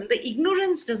person, the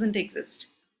ignorance doesn't exist.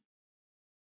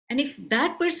 And if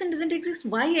that person doesn't exist,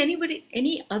 why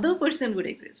any other person would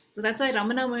exist? So that's why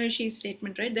Ramana Maharshi's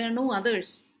statement, right? There are no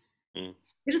others. There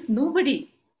is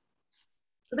nobody.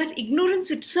 So that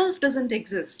ignorance itself doesn't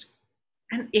exist.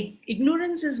 And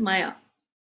ignorance is Maya,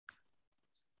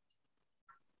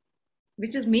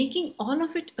 which is making all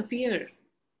of it appear.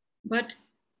 But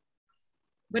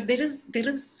there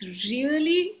is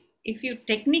really, if you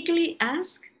technically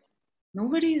ask,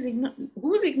 nobody is ignorant.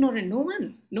 Who's ignorant? No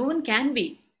one. No one can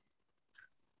be.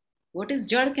 What is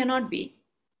Jad cannot be.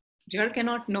 Jad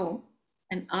cannot know.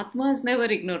 And Atma is never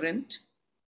ignorant.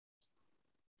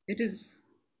 It's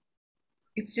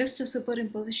just a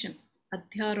superimposition.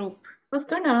 Adhyarop. I was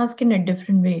going to ask in a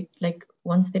different way. Like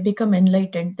once they become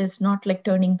enlightened, there's not like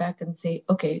turning back and say,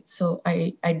 okay, so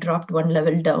I dropped one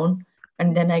level down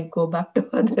and then I go back to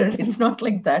other. It's not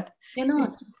like that.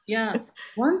 Cannot. Yeah.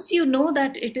 Once you know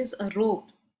that it is a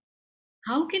rope,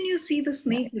 how can you see the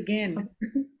snake again?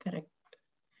 Correct.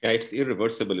 Yeah, it's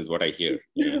irreversible is what I hear.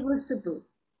 Irreversible.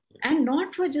 And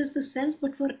not for just the self,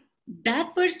 but for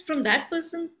that person, from that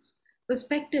person's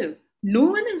perspective, no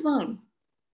one is bound.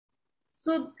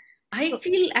 So I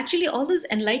feel actually all those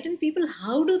enlightened people,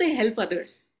 how do they help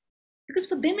others? Because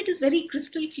for them it is very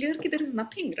crystal clear that there is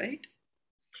nothing, right?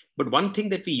 But one thing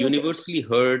that we universally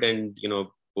heard, and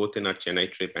both in our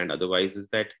Chennai trip and otherwise, is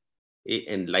that an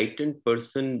enlightened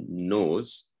person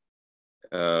knows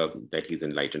that he's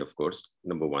enlightened, of course,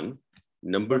 number one.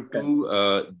 Number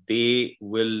two, they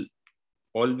will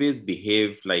always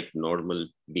behave like normal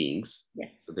beings.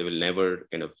 Yes. So they will never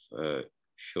kind of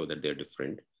show that they're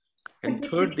different. And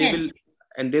third, they will,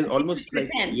 and there's almost like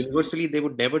universally, they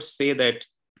would never say that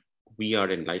we are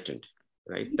enlightened,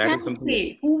 right? That is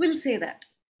something. Who will say that?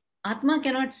 Atma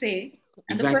cannot say.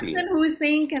 And exactly. The person who is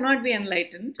saying cannot be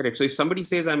enlightened. Correct. So if somebody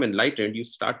says I'm enlightened, you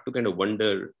start to kind of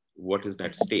wonder, what is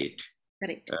that state?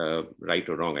 Correct. Right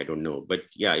or wrong, I don't know. But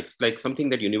yeah, it's like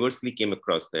something that universally came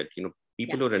across, that,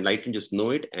 people who are enlightened just know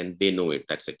it and they know it.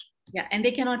 That's it. Yeah. And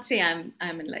they cannot say I'm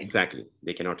enlightened. Exactly.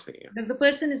 They cannot say. Yeah. Because the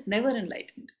person is never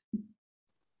enlightened.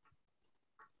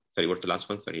 Sorry, what's the last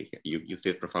one? Sorry, you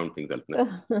say profound things,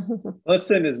 Alpana.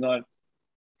 Person is not.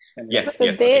 Yes. So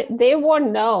yes, they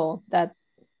won't know that.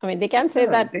 I mean, they can't say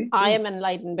that I am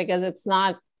enlightened, because it's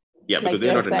not. Yeah, because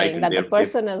they're not enlightened. That the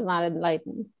person is not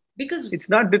enlightened. Because it's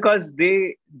not because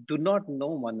they do not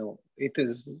know, Manu. It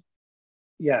is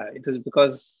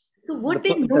because. So what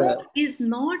they know is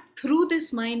not through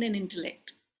this mind and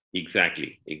intellect.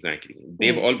 Exactly.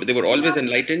 They were always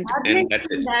enlightened, and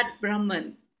that's it. That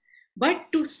Brahman.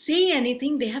 But to say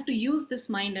anything, they have to use this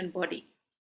mind and body.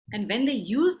 And when they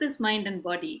use this mind and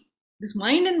body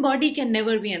can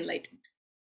never be enlightened.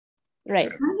 Right.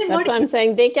 That's why I'm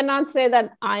saying they cannot say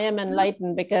that I am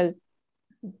enlightened, because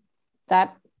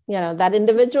that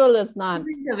individual is not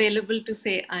available to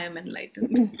say I am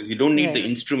enlightened. Because you don't need the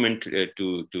instrument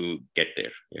to get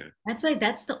there. Yeah. That's why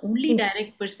that's the only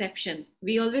direct perception.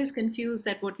 We always confuse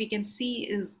that what we can see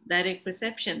is direct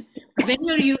perception. But when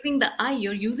you're using the eye,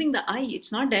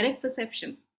 It's not direct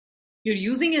perception. You're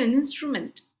using an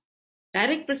instrument.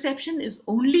 Direct perception is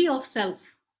only of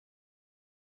self.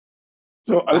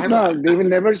 So, Alpana, they will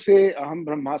never say Aham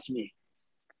Brahmasmi.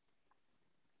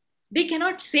 They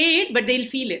cannot say it, but they'll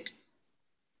feel it.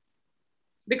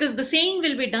 Because the saying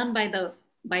will be done by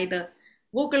the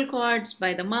vocal cords,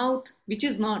 by the mouth, which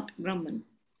is not Brahman.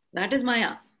 That is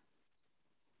Maya.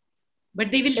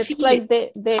 But they will feel like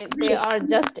it. They are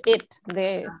just it.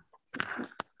 They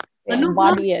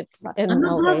embody it in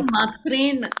a way.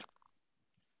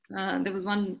 There was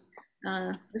one,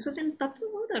 this was in Tattva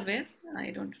Bodh or where?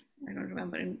 I don't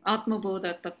remember. In Atma Bodh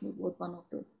or Tattva Bodh, one of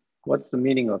those. What's the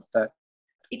meaning of that?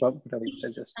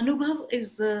 Anubhav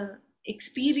is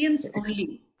experience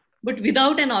only, but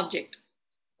without an object.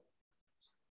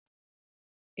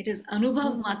 It is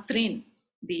Anubhav Matren,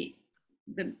 the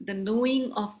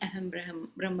knowing of Aham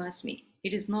Brahmasmi.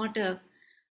 It is not a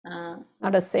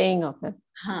saying of it.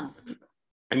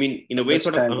 I mean, in a way,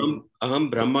 sort of Aham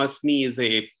Brahmasmi is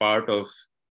a part of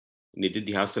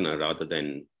Nididhyasana rather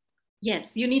than.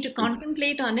 Yes, you need to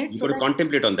contemplate on it. You got to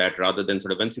contemplate on that rather than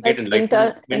sort of once you get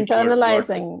enlightenment.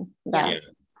 Internalizing that. Yeah.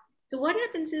 So what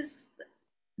happens is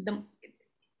the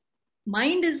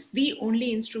mind is the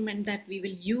only instrument that we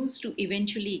will use to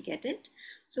eventually get it.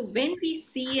 So when we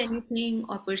see anything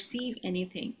or perceive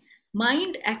anything,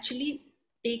 mind actually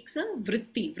takes a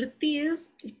vritti. Vritti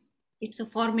is, it's a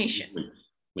formation.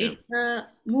 Yeah. It's a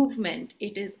movement.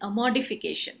 It is a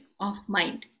modification of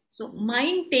mind. So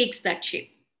mind takes that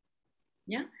shape.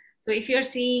 Yeah. So if you're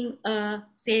seeing,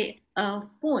 say, a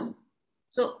phone,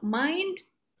 so mind,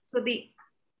 so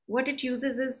what it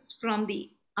uses is from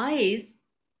the eyes,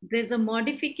 there's a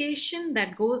modification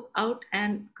that goes out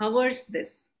and covers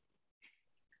this.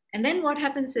 And then what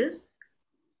happens is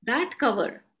that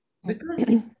cover,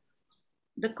 because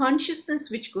the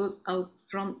consciousness which goes out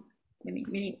from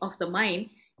meaning of the mind,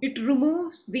 it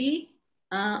removes the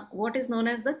what is known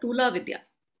as the Tula Vidya.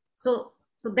 So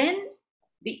then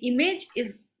the image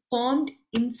is formed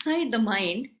inside the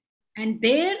mind, and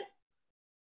there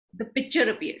the picture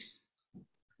appears,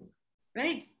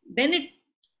 right? Then it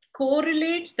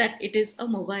correlates that it is a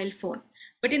mobile phone.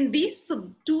 But in these,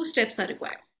 so 2 steps are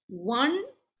required. One,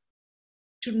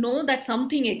 to know that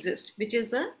something exists, which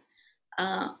is a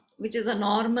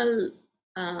normal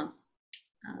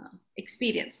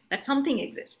experience, that something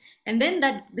exists, and then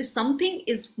that this something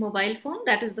is mobile phone,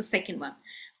 that is the second one.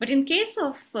 But in case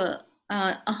of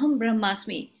Aham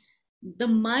Brahmasmi, the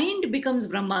mind becomes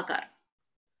Brahmakar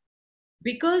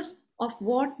because of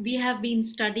what we have been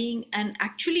studying and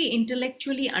actually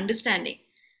intellectually understanding.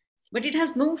 But it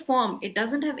has no form, it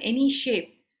doesn't have any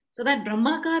shape. So that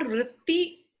Brahmakar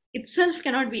vritti itself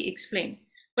cannot be explained.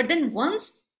 But then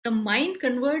once the mind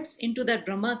converts into that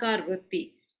Brahmakar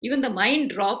vritti, even the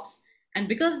mind drops, and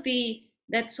because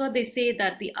that's what they say,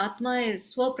 that the Atma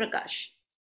is Swaprakash,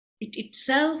 it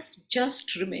itself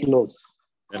just remains. Close.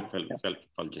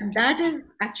 Self-fulgent. And that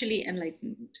is actually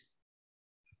enlightenment.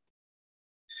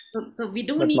 So we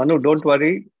do But need. Manu, don't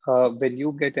worry. When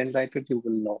you get enlightened, you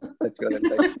will know that you're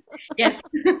enlightened. Yes.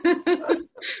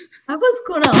 I was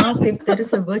going to ask if there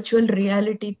is a virtual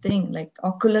reality thing like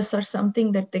Oculus or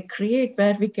something that they create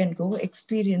where we can go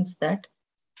experience that,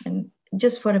 and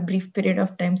just for a brief period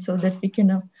of time, so that we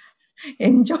can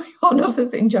enjoy, all of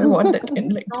us enjoy what that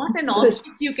enlightenment. Not an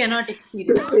object you cannot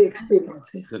experience.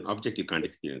 It's an object you can't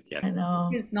experience, yes. I know.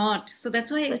 It is not. So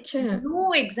that's why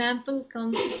no example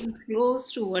comes even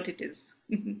close to what it is.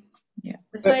 Yeah.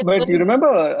 But you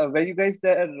remember when you guys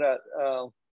there,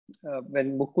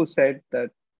 when Mukku said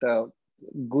that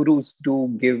gurus do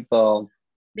give,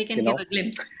 they can give a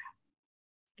glimpse.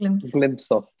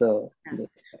 Glimpse of the.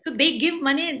 So they give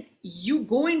money and you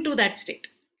go into that state.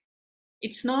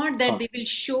 It's not that they will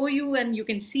show you and you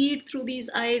can see it through these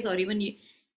eyes, or even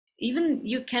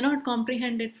you cannot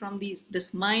comprehend it from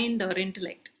this mind or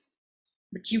intellect.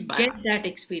 But you get that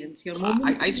experience.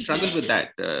 I struggle with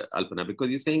that, Alpana,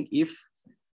 because you're saying if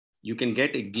you can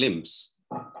get a glimpse,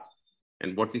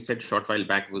 and what we said short while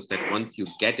back was that once you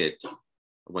get it,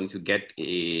 once you get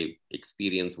a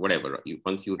experience, whatever,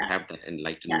 once you have that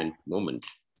enlightenment moment,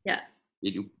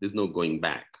 there's no going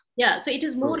back. Yeah, so it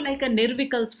is more like a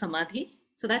nirvikalp samadhi.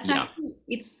 So that's actually,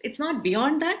 it's not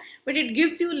beyond that, but it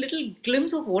gives you a little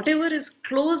glimpse of whatever is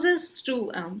closest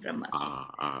to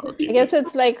Brahmasmi. Okay. I guess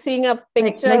it's like seeing a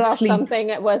picture of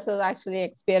something versus actually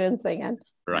experiencing it.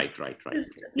 Right.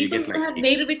 People who have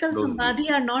nirvikal samadhi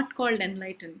are not called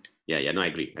enlightened. Yeah, no, I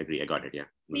agree. I got it, yeah.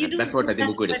 So that's what I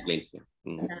think Mukku explained here.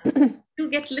 You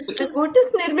get little. What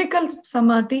is nirvikal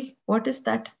samadhi? What is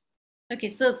that? Okay,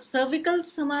 so cervical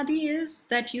samadhi is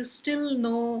that you still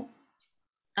know,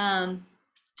 when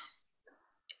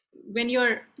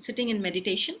you're sitting in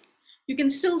meditation, you can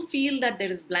still feel that there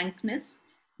is blankness,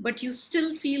 but you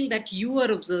still feel that you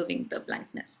are observing the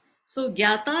blankness. So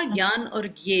gyata, gyan or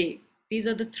gye, these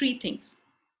are the 3 things.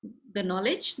 The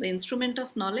knowledge, the instrument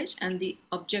of knowledge, and the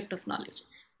object of knowledge.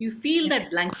 You feel that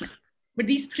blankness, but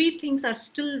these 3 things are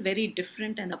still very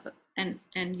different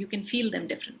and you can feel them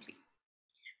differently.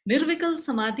 Nirvikal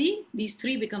samadhi, these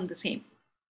 3 become the same.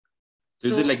 So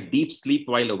is it like deep sleep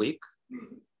while awake?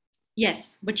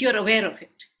 Yes, but you're aware of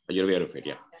it. You're aware of it,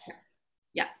 yeah.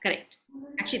 Yeah, correct.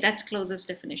 Actually, that's closest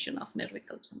definition of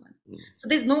nirvikal samadhi. So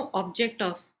there's no object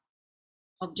of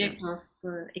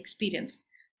experience.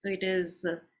 So it is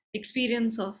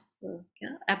experience of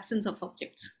absence of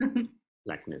objects.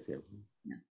 Blackness, yeah.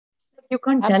 You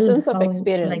can't absence tell of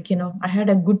experience. Like, I had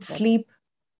a good sleep.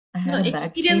 I had a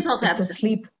bad sleep. It's a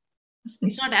sleep.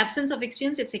 It's not absence of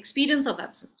experience, it's experience of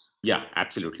absence. Yeah,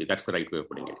 absolutely. That's the right way of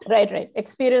putting it. Right.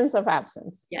 Experience of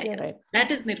absence. Yeah. Right. That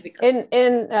is nirvikal.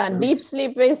 In deep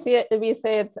sleep, we say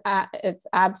it's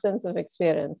absence of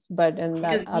experience, but in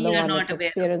that other one, it's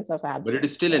experience of absence. But it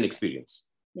is still an experience.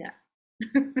 Yeah.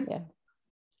 Yeah.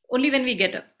 Only when we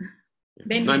get up.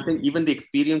 Then No, I'm saying even the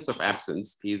experience of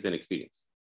absence is an experience.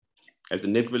 As the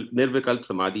Nirvikalp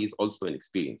Samadhi is also an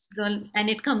experience. and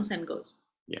it comes and goes.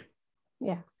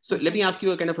 Yeah. So let me ask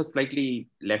you a kind of a slightly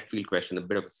left field question, a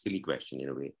bit of a silly question in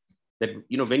a way. That,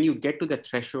 when you get to that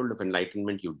threshold of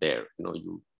enlightenment, you dare,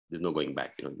 there's no going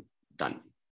back, you're done.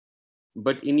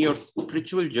 But in your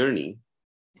spiritual journey,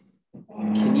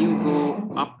 can you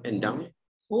go up and down?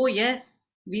 Oh, yes.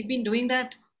 We've been doing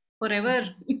that forever.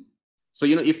 So,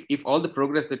 if all the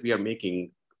progress that we are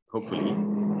making, hopefully,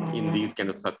 in these kind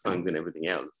of satsangs and everything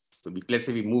else, so let's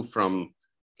say we move from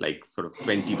like sort of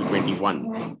 20 to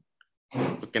 21.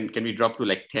 So can we drop to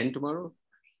like 10 tomorrow?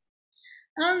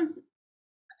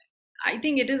 I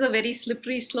think it is a very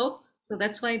slippery slope. So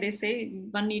that's why they say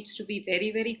one needs to be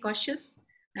very, very cautious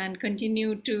and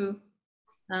continue to.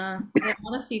 There are a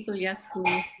lot of people, yes, who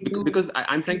do. Because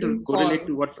I'm trying to correlate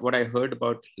to what I heard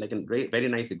about, like a very, very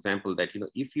nice example that,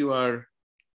 if you are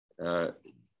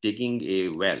digging a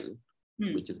well,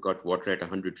 which has got water at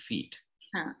 100 feet,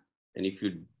 and if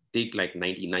you dig like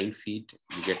 99 feet,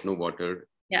 you get no water,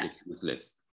 it's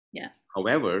useless. Yeah.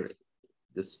 However,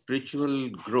 the spiritual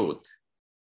growth,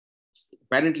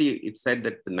 apparently it said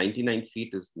that the 99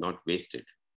 feet is not wasted.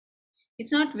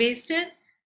 It's not wasted,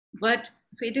 but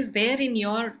so it is there in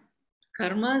your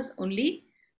karmas only,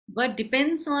 but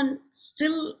depends on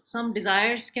still some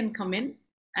desires can come in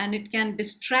and it can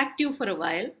distract you for a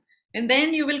while, and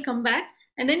then you will come back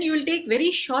and then you will take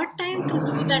very short time to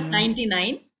do that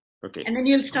 99. Okay. And then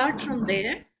you'll start from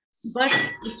there, but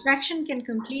distraction can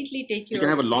completely take you. You can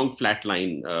have a long flat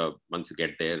line once you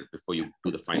get there before you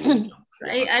do the final.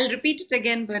 I'll repeat it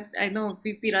again, but I know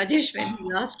P.P. Rajesh, when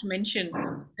he last mentioned,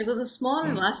 there was a small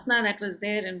vasana that was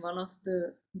there in one of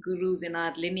the gurus in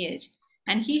our lineage,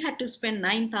 and he had to spend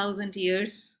 9,000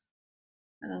 years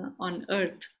on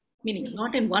earth, meaning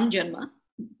not in one janma.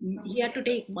 He had to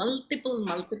take multiple,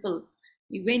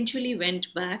 eventually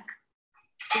went back.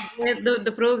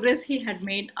 The progress he had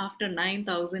made after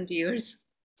 9,000 years.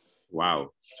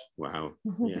 Wow.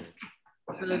 Yeah.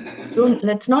 So,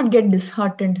 let's not get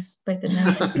disheartened by the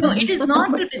numbers. No, it is not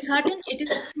to dishearten. It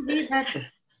is to be that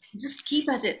just keep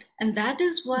at it. And that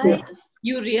is why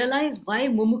you realize why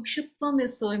mumukshutvam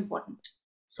is so important.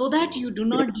 So that you do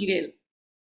not derail.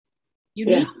 You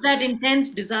need that intense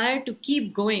desire to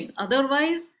keep going.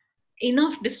 Otherwise,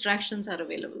 enough distractions are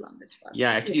available on this path.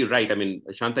 Yeah, actually, you're right. I mean,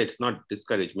 Shanta, it's not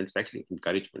discouragement, it's actually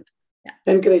encouragement.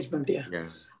 Encouragement,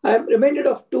 I'm reminded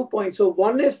of 2 points. So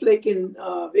one is like in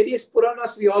various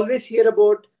Puranas, we always hear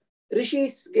about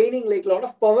rishis gaining like a lot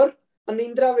of power, and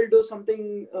Indra will do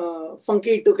something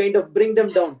funky to kind of bring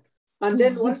them down. And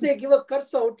then once they give a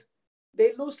curse out,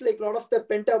 they lose like a lot of the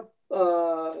pent up,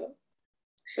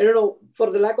 I don't know, for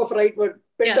the lack of right word,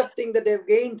 pent up thing that they've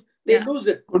gained. They lose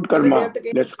it. Good karma.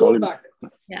 Let's call it back.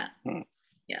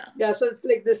 Yeah. So it's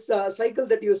like this cycle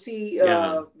that you see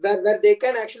where they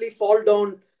can actually fall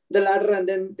down the ladder and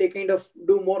then they kind of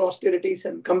do more austerities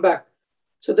and come back.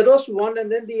 So that was one.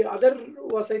 And then the other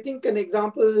was, I think, an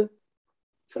example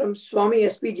from Swami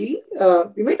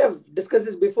SPG. We might have discussed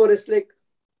this before. It's like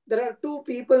there are two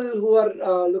people who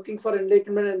are looking for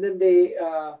enlightenment, and then they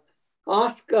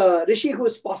ask Rishi who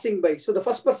is passing by. So the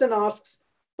first person asks,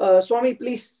 Swami,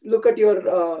 please look at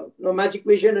your magic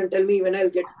vision and tell me when I'll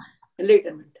get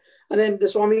enlightenment. And then the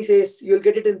Swami says, you'll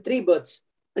get it in 3 births.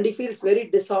 And he feels very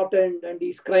disheartened and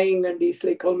he's crying and he's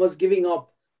like almost giving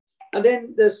up. And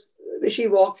then this Rishi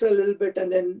walks a little bit,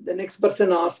 and then the next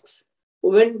person asks,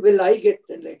 when will I get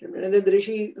enlightenment? And then the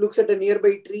Rishi looks at a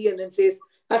nearby tree and then says,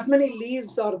 as many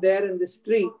leaves are there in this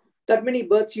tree, that many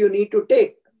births you need to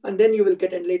take, and then you will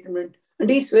get enlightenment. And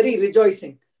he's very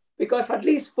rejoicing, because at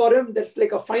least for him, there's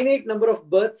like a finite number of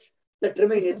births that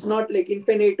remain. It's not like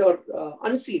infinite or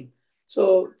unseen.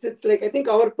 So it's like, I think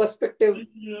our perspective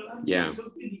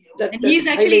that he's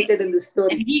highlighted actually, in this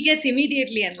story. And he gets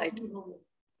immediately enlightened.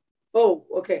 Oh,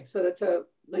 okay. So that's a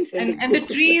nice ending. And the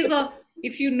trees of,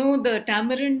 if you know the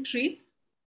tamarind tree,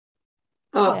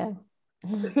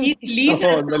 each leaf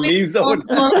the leaves of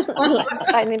small.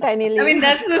 Tiny leaves. I mean,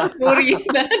 that's the story,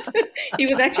 that he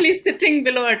was actually sitting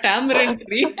below a tamarind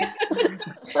tree.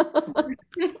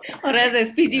 Or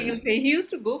as SPG will say, he used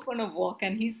to go for a walk,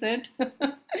 and he said,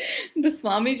 the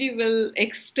Swamiji will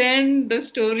extend the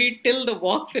story till the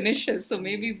walk finishes. So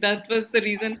maybe that was the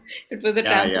reason it was a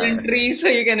tamarind tree. So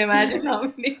you can imagine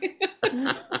how many.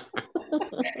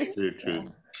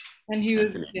 True. And he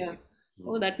was,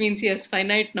 oh, that means he has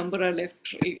finite number are left.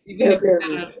 Even if there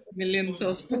are millions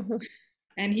of,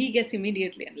 and he gets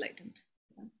immediately enlightened.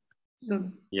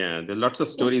 So there are lots of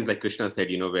stories, like Krishna said,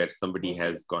 where somebody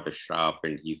has got a shrap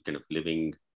and he's kind of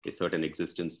living a certain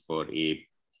existence for a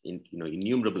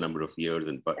innumerable number of years,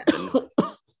 and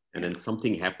then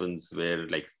something happens where,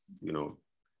 like,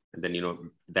 and then,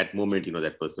 that moment,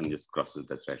 that person just crosses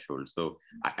the threshold. So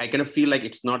I kind of feel like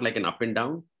it's not like an up and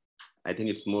down. I think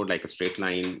it's more like a straight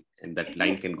line, and that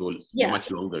line can go much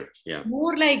longer. Yeah.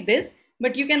 More like this,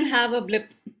 but you can have a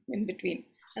blip in between.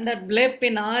 And that blip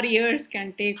in our years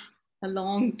can take a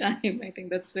long time. I think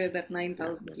that's where that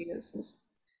 9,000 years was.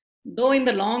 Though in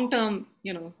the long term,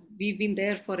 we've been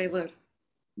there forever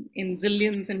in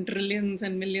zillions and trillions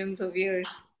and millions of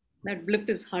years. That blip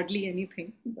is hardly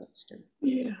anything, but still.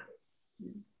 Yeah.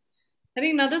 I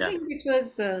think another thing which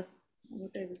was,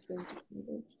 what I was going to say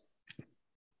was,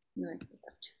 no, I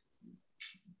forgot.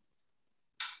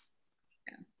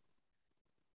 Yeah.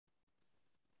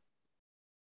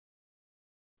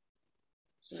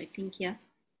 So I think,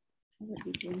 what are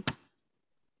we doing?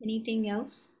 Anything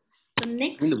else? So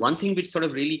next. The one thing which sort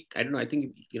of really, I don't know, I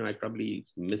think, I probably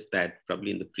missed that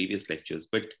probably in the previous lectures,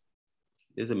 but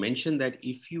there's a mention that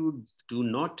if you do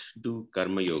not do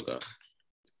karma yoga,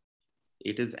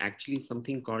 it is actually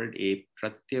something called a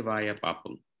pratyavaya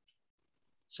papam.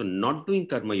 So not doing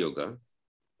karma yoga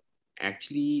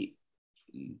actually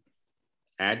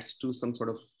adds to some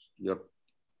sort of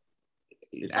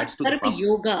it adds to karma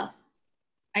yoga.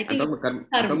 I think I'm talking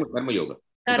about karma yoga.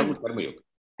 Karma yoga.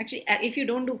 Actually, if you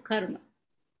don't do karma.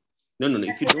 No.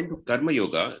 If you don't do karma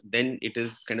yoga, then it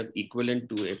is kind of equivalent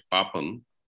to a papam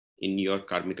in your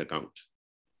karmic account.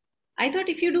 I thought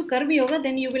if you do karma yoga,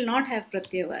 then you will not have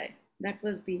pratyavaya. That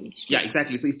was the... Yeah,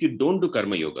 exactly. So if you don't do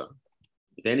karma yoga,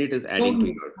 then it is adding to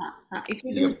your... If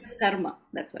you do just karma,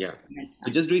 that's what I meant. So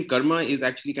just doing karma is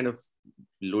actually kind of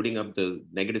loading up the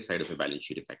negative side of a balance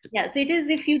sheet effectively. Yeah, so it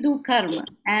is if you do karma,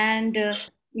 and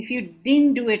if you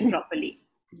didn't do it properly,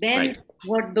 then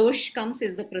what dosh comes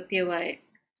is the pratyavaya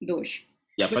dosh.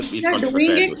 Yeah, but if you are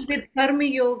doing it with karma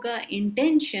yoga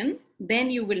intention,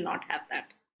 then you will not have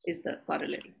that, is the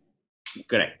corollary.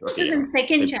 Correct. Okay. In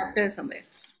second chapter somewhere.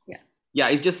 Yeah,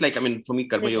 it's just like, for me,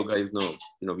 karma yoga is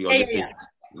we always say,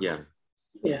 Yeah.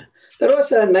 There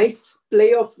was a nice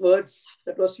play of words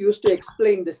that was used to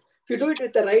explain this. If you do it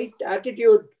with the right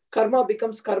attitude, karma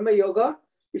becomes karma yoga.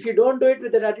 If you don't do it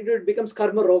with that attitude, it becomes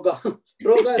karma roga.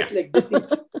 Roga is like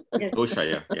disease. Yes. Dosha,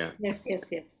 yeah. Yes.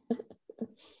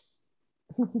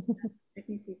 Let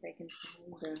me see if I can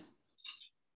find the...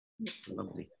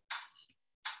 Lovely.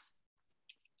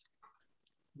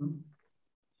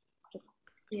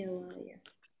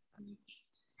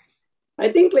 I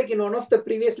think like in one of the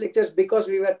previous lectures, because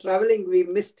we were traveling, we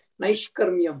missed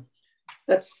Naishkarmyam.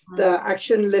 That's the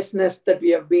actionlessness that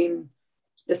we have been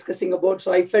discussing about.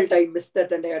 So I felt I missed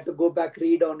that and I had to go back,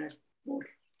 read on it more.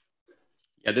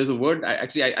 Yeah, there's a word.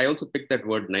 I also picked that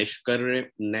word, Naishkarmyam,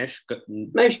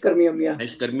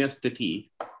 Naishkarmya sthiti.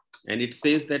 And it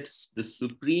says that the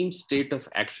supreme state of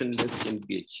actionless can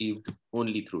be achieved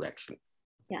only through action.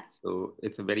 Yeah. So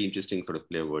it's a very interesting sort of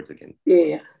play of words again.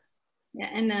 Yeah,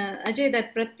 and Ajay,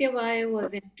 that pratyavaya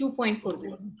was in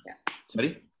 2.40. Yeah.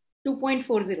 Sorry?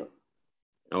 2.40.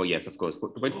 Oh, yes, of course.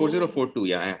 2.4042.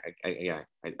 Yeah, I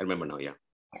remember now. Yeah.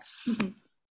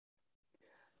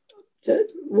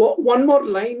 One more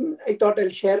line I thought I'll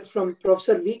share from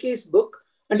Professor VK's book.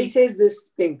 And he says this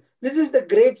thing. This is the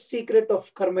great secret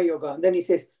of karma yoga. Then he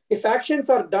says, if actions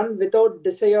are done without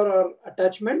desire or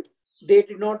attachment, they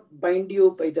do not bind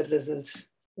you by the results.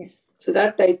 Yes. So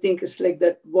that I think is like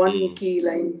that one key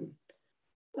line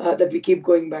that we keep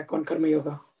going back on karma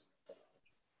yoga.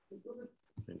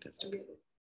 Fantastic.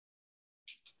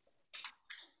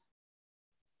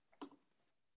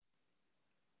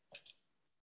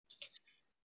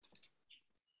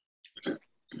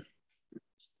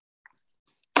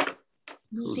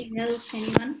 Anything else,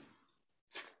 anyone?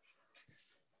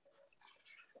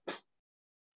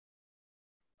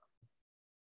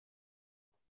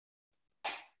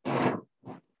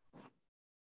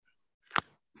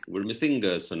 We're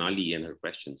missing Sonali and her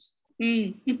questions.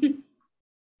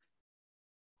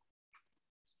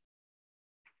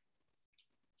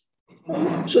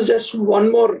 So just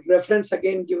one more reference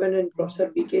again given in Professor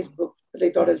BK's book that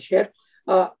I thought I'll share.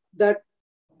 That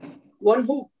one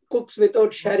who cooks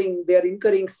without sharing, they are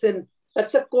incurring sin.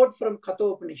 That's a quote from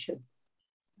Katha Upanishad.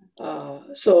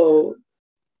 So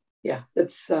yeah,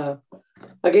 that's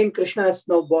again Krishna is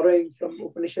now borrowing from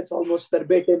Upanishads almost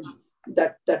verbatim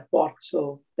that part.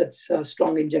 So that's a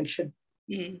strong injunction.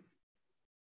 And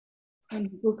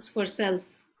cooks for self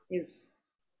is...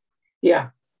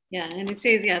 Yeah, and it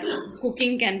says,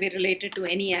 cooking can be related to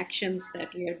any actions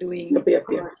that we are doing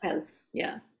for ourselves.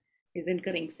 Yeah, is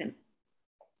incurring sin.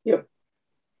 Yep.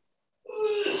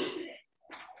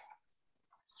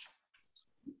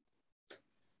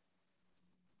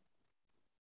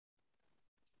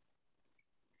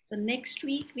 So next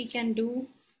week we can do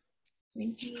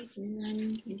 20,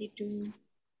 21, 22,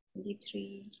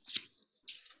 23.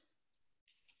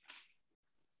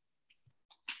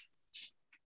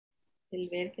 Till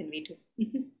where can we do?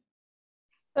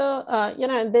 So,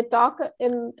 they talk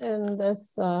in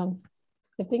this, I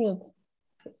think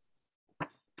it's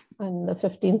in the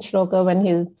 15th shloka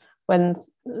when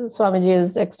Swamiji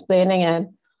is explaining it,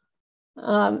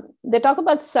 they talk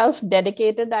about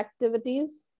self-dedicated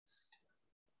activities.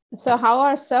 So how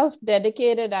are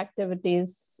self-dedicated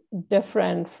activities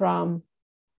different from,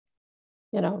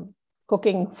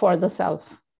 cooking for the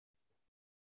self?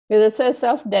 Because it says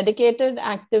self-dedicated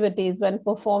activities, when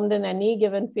performed in any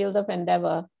given field of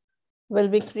endeavor, will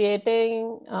be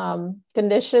creating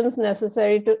conditions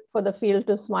necessary for the field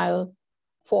to smile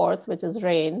forth, which is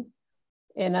rain,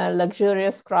 in a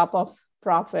luxurious crop of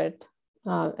profit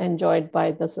enjoyed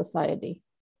by the society.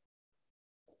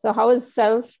 So how is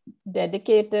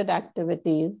self-dedicated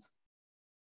activities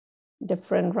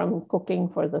different from cooking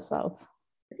for the self?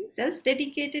 I think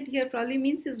self-dedicated here probably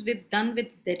means is done with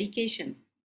dedication.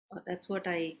 That's what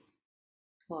I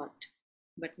thought,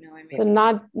 but now I may. So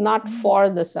not for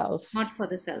the self. Not for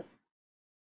the self,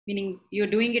 meaning you're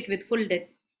doing it with full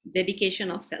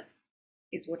dedication of self,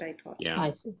 is what I thought. Yeah,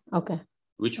 I see. Okay.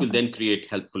 Which will then create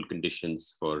helpful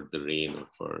conditions for the rain, or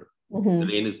for the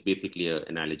rain is basically an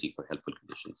analogy for helpful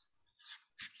conditions.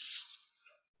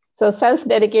 So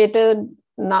self-dedicated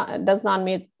does not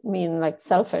mean like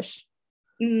selfish.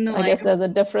 No, I guess there's a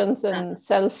difference in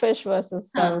selfish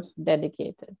versus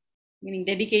self-dedicated. Meaning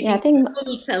dedicating I think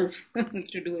full self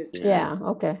to do it. Yeah,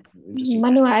 okay.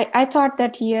 Manu, I thought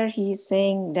that here he's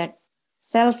saying that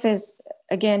self is,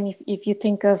 again, if you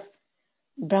think of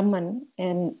Brahman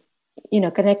and,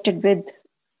 connected with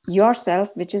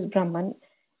yourself, which is Brahman,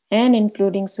 and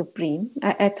including Supreme,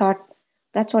 I thought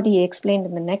that's what he explained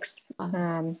in the next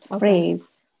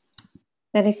phrase,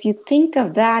 that if you think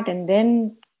of that and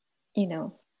then,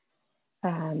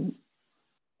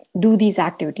 do these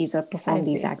activities or perform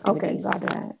these activities. Okay,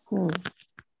 got it.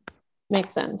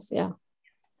 Makes sense, yeah.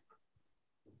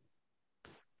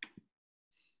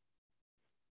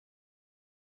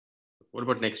 What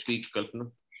about next week,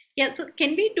 Kalpana? Yeah, so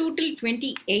can we do till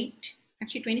 28?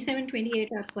 Actually, 27,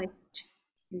 28 are quite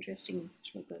interesting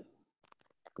shlokas.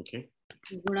 Okay.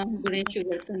 Guna, Guneshu,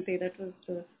 Vartante, that was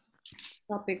the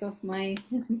topic of my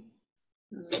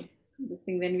this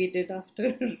thing when we did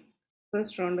after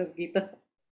first round of Gita.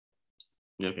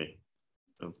 Okay,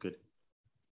 sounds good.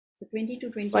 So 20 to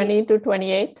 28. 20 to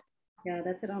 28. Yeah,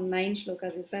 that's around 9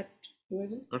 shlokas. Is that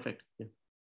doable? Perfect. Yeah.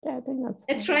 Yeah, I think that's.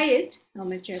 Let's try it. How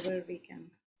much ever we can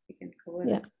cover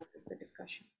the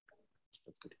discussion.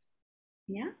 That's good.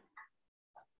 Yeah.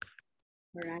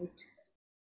 All right.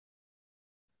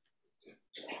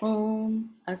 Om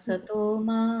Asato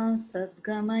Ma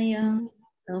Sadgamaya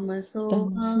Tamaso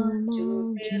Ma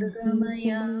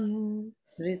Jyotirgamaya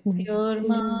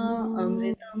Mrityorma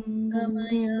Amritam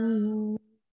Gamaya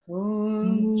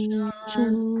Om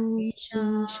Shanti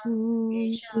Shanti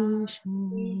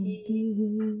Shanti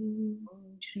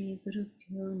Om Shri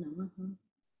Gurubhyo Namaha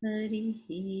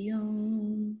Harihi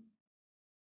Om.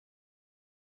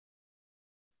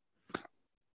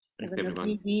 Thanks, Have a everyone.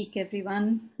 lovely week, everyone.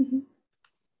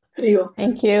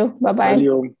 Thank you. Bye-bye. Hari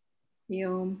Om. Hari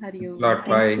Om. Hari Om. Thanks a lot.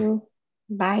 Bye.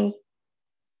 Bye.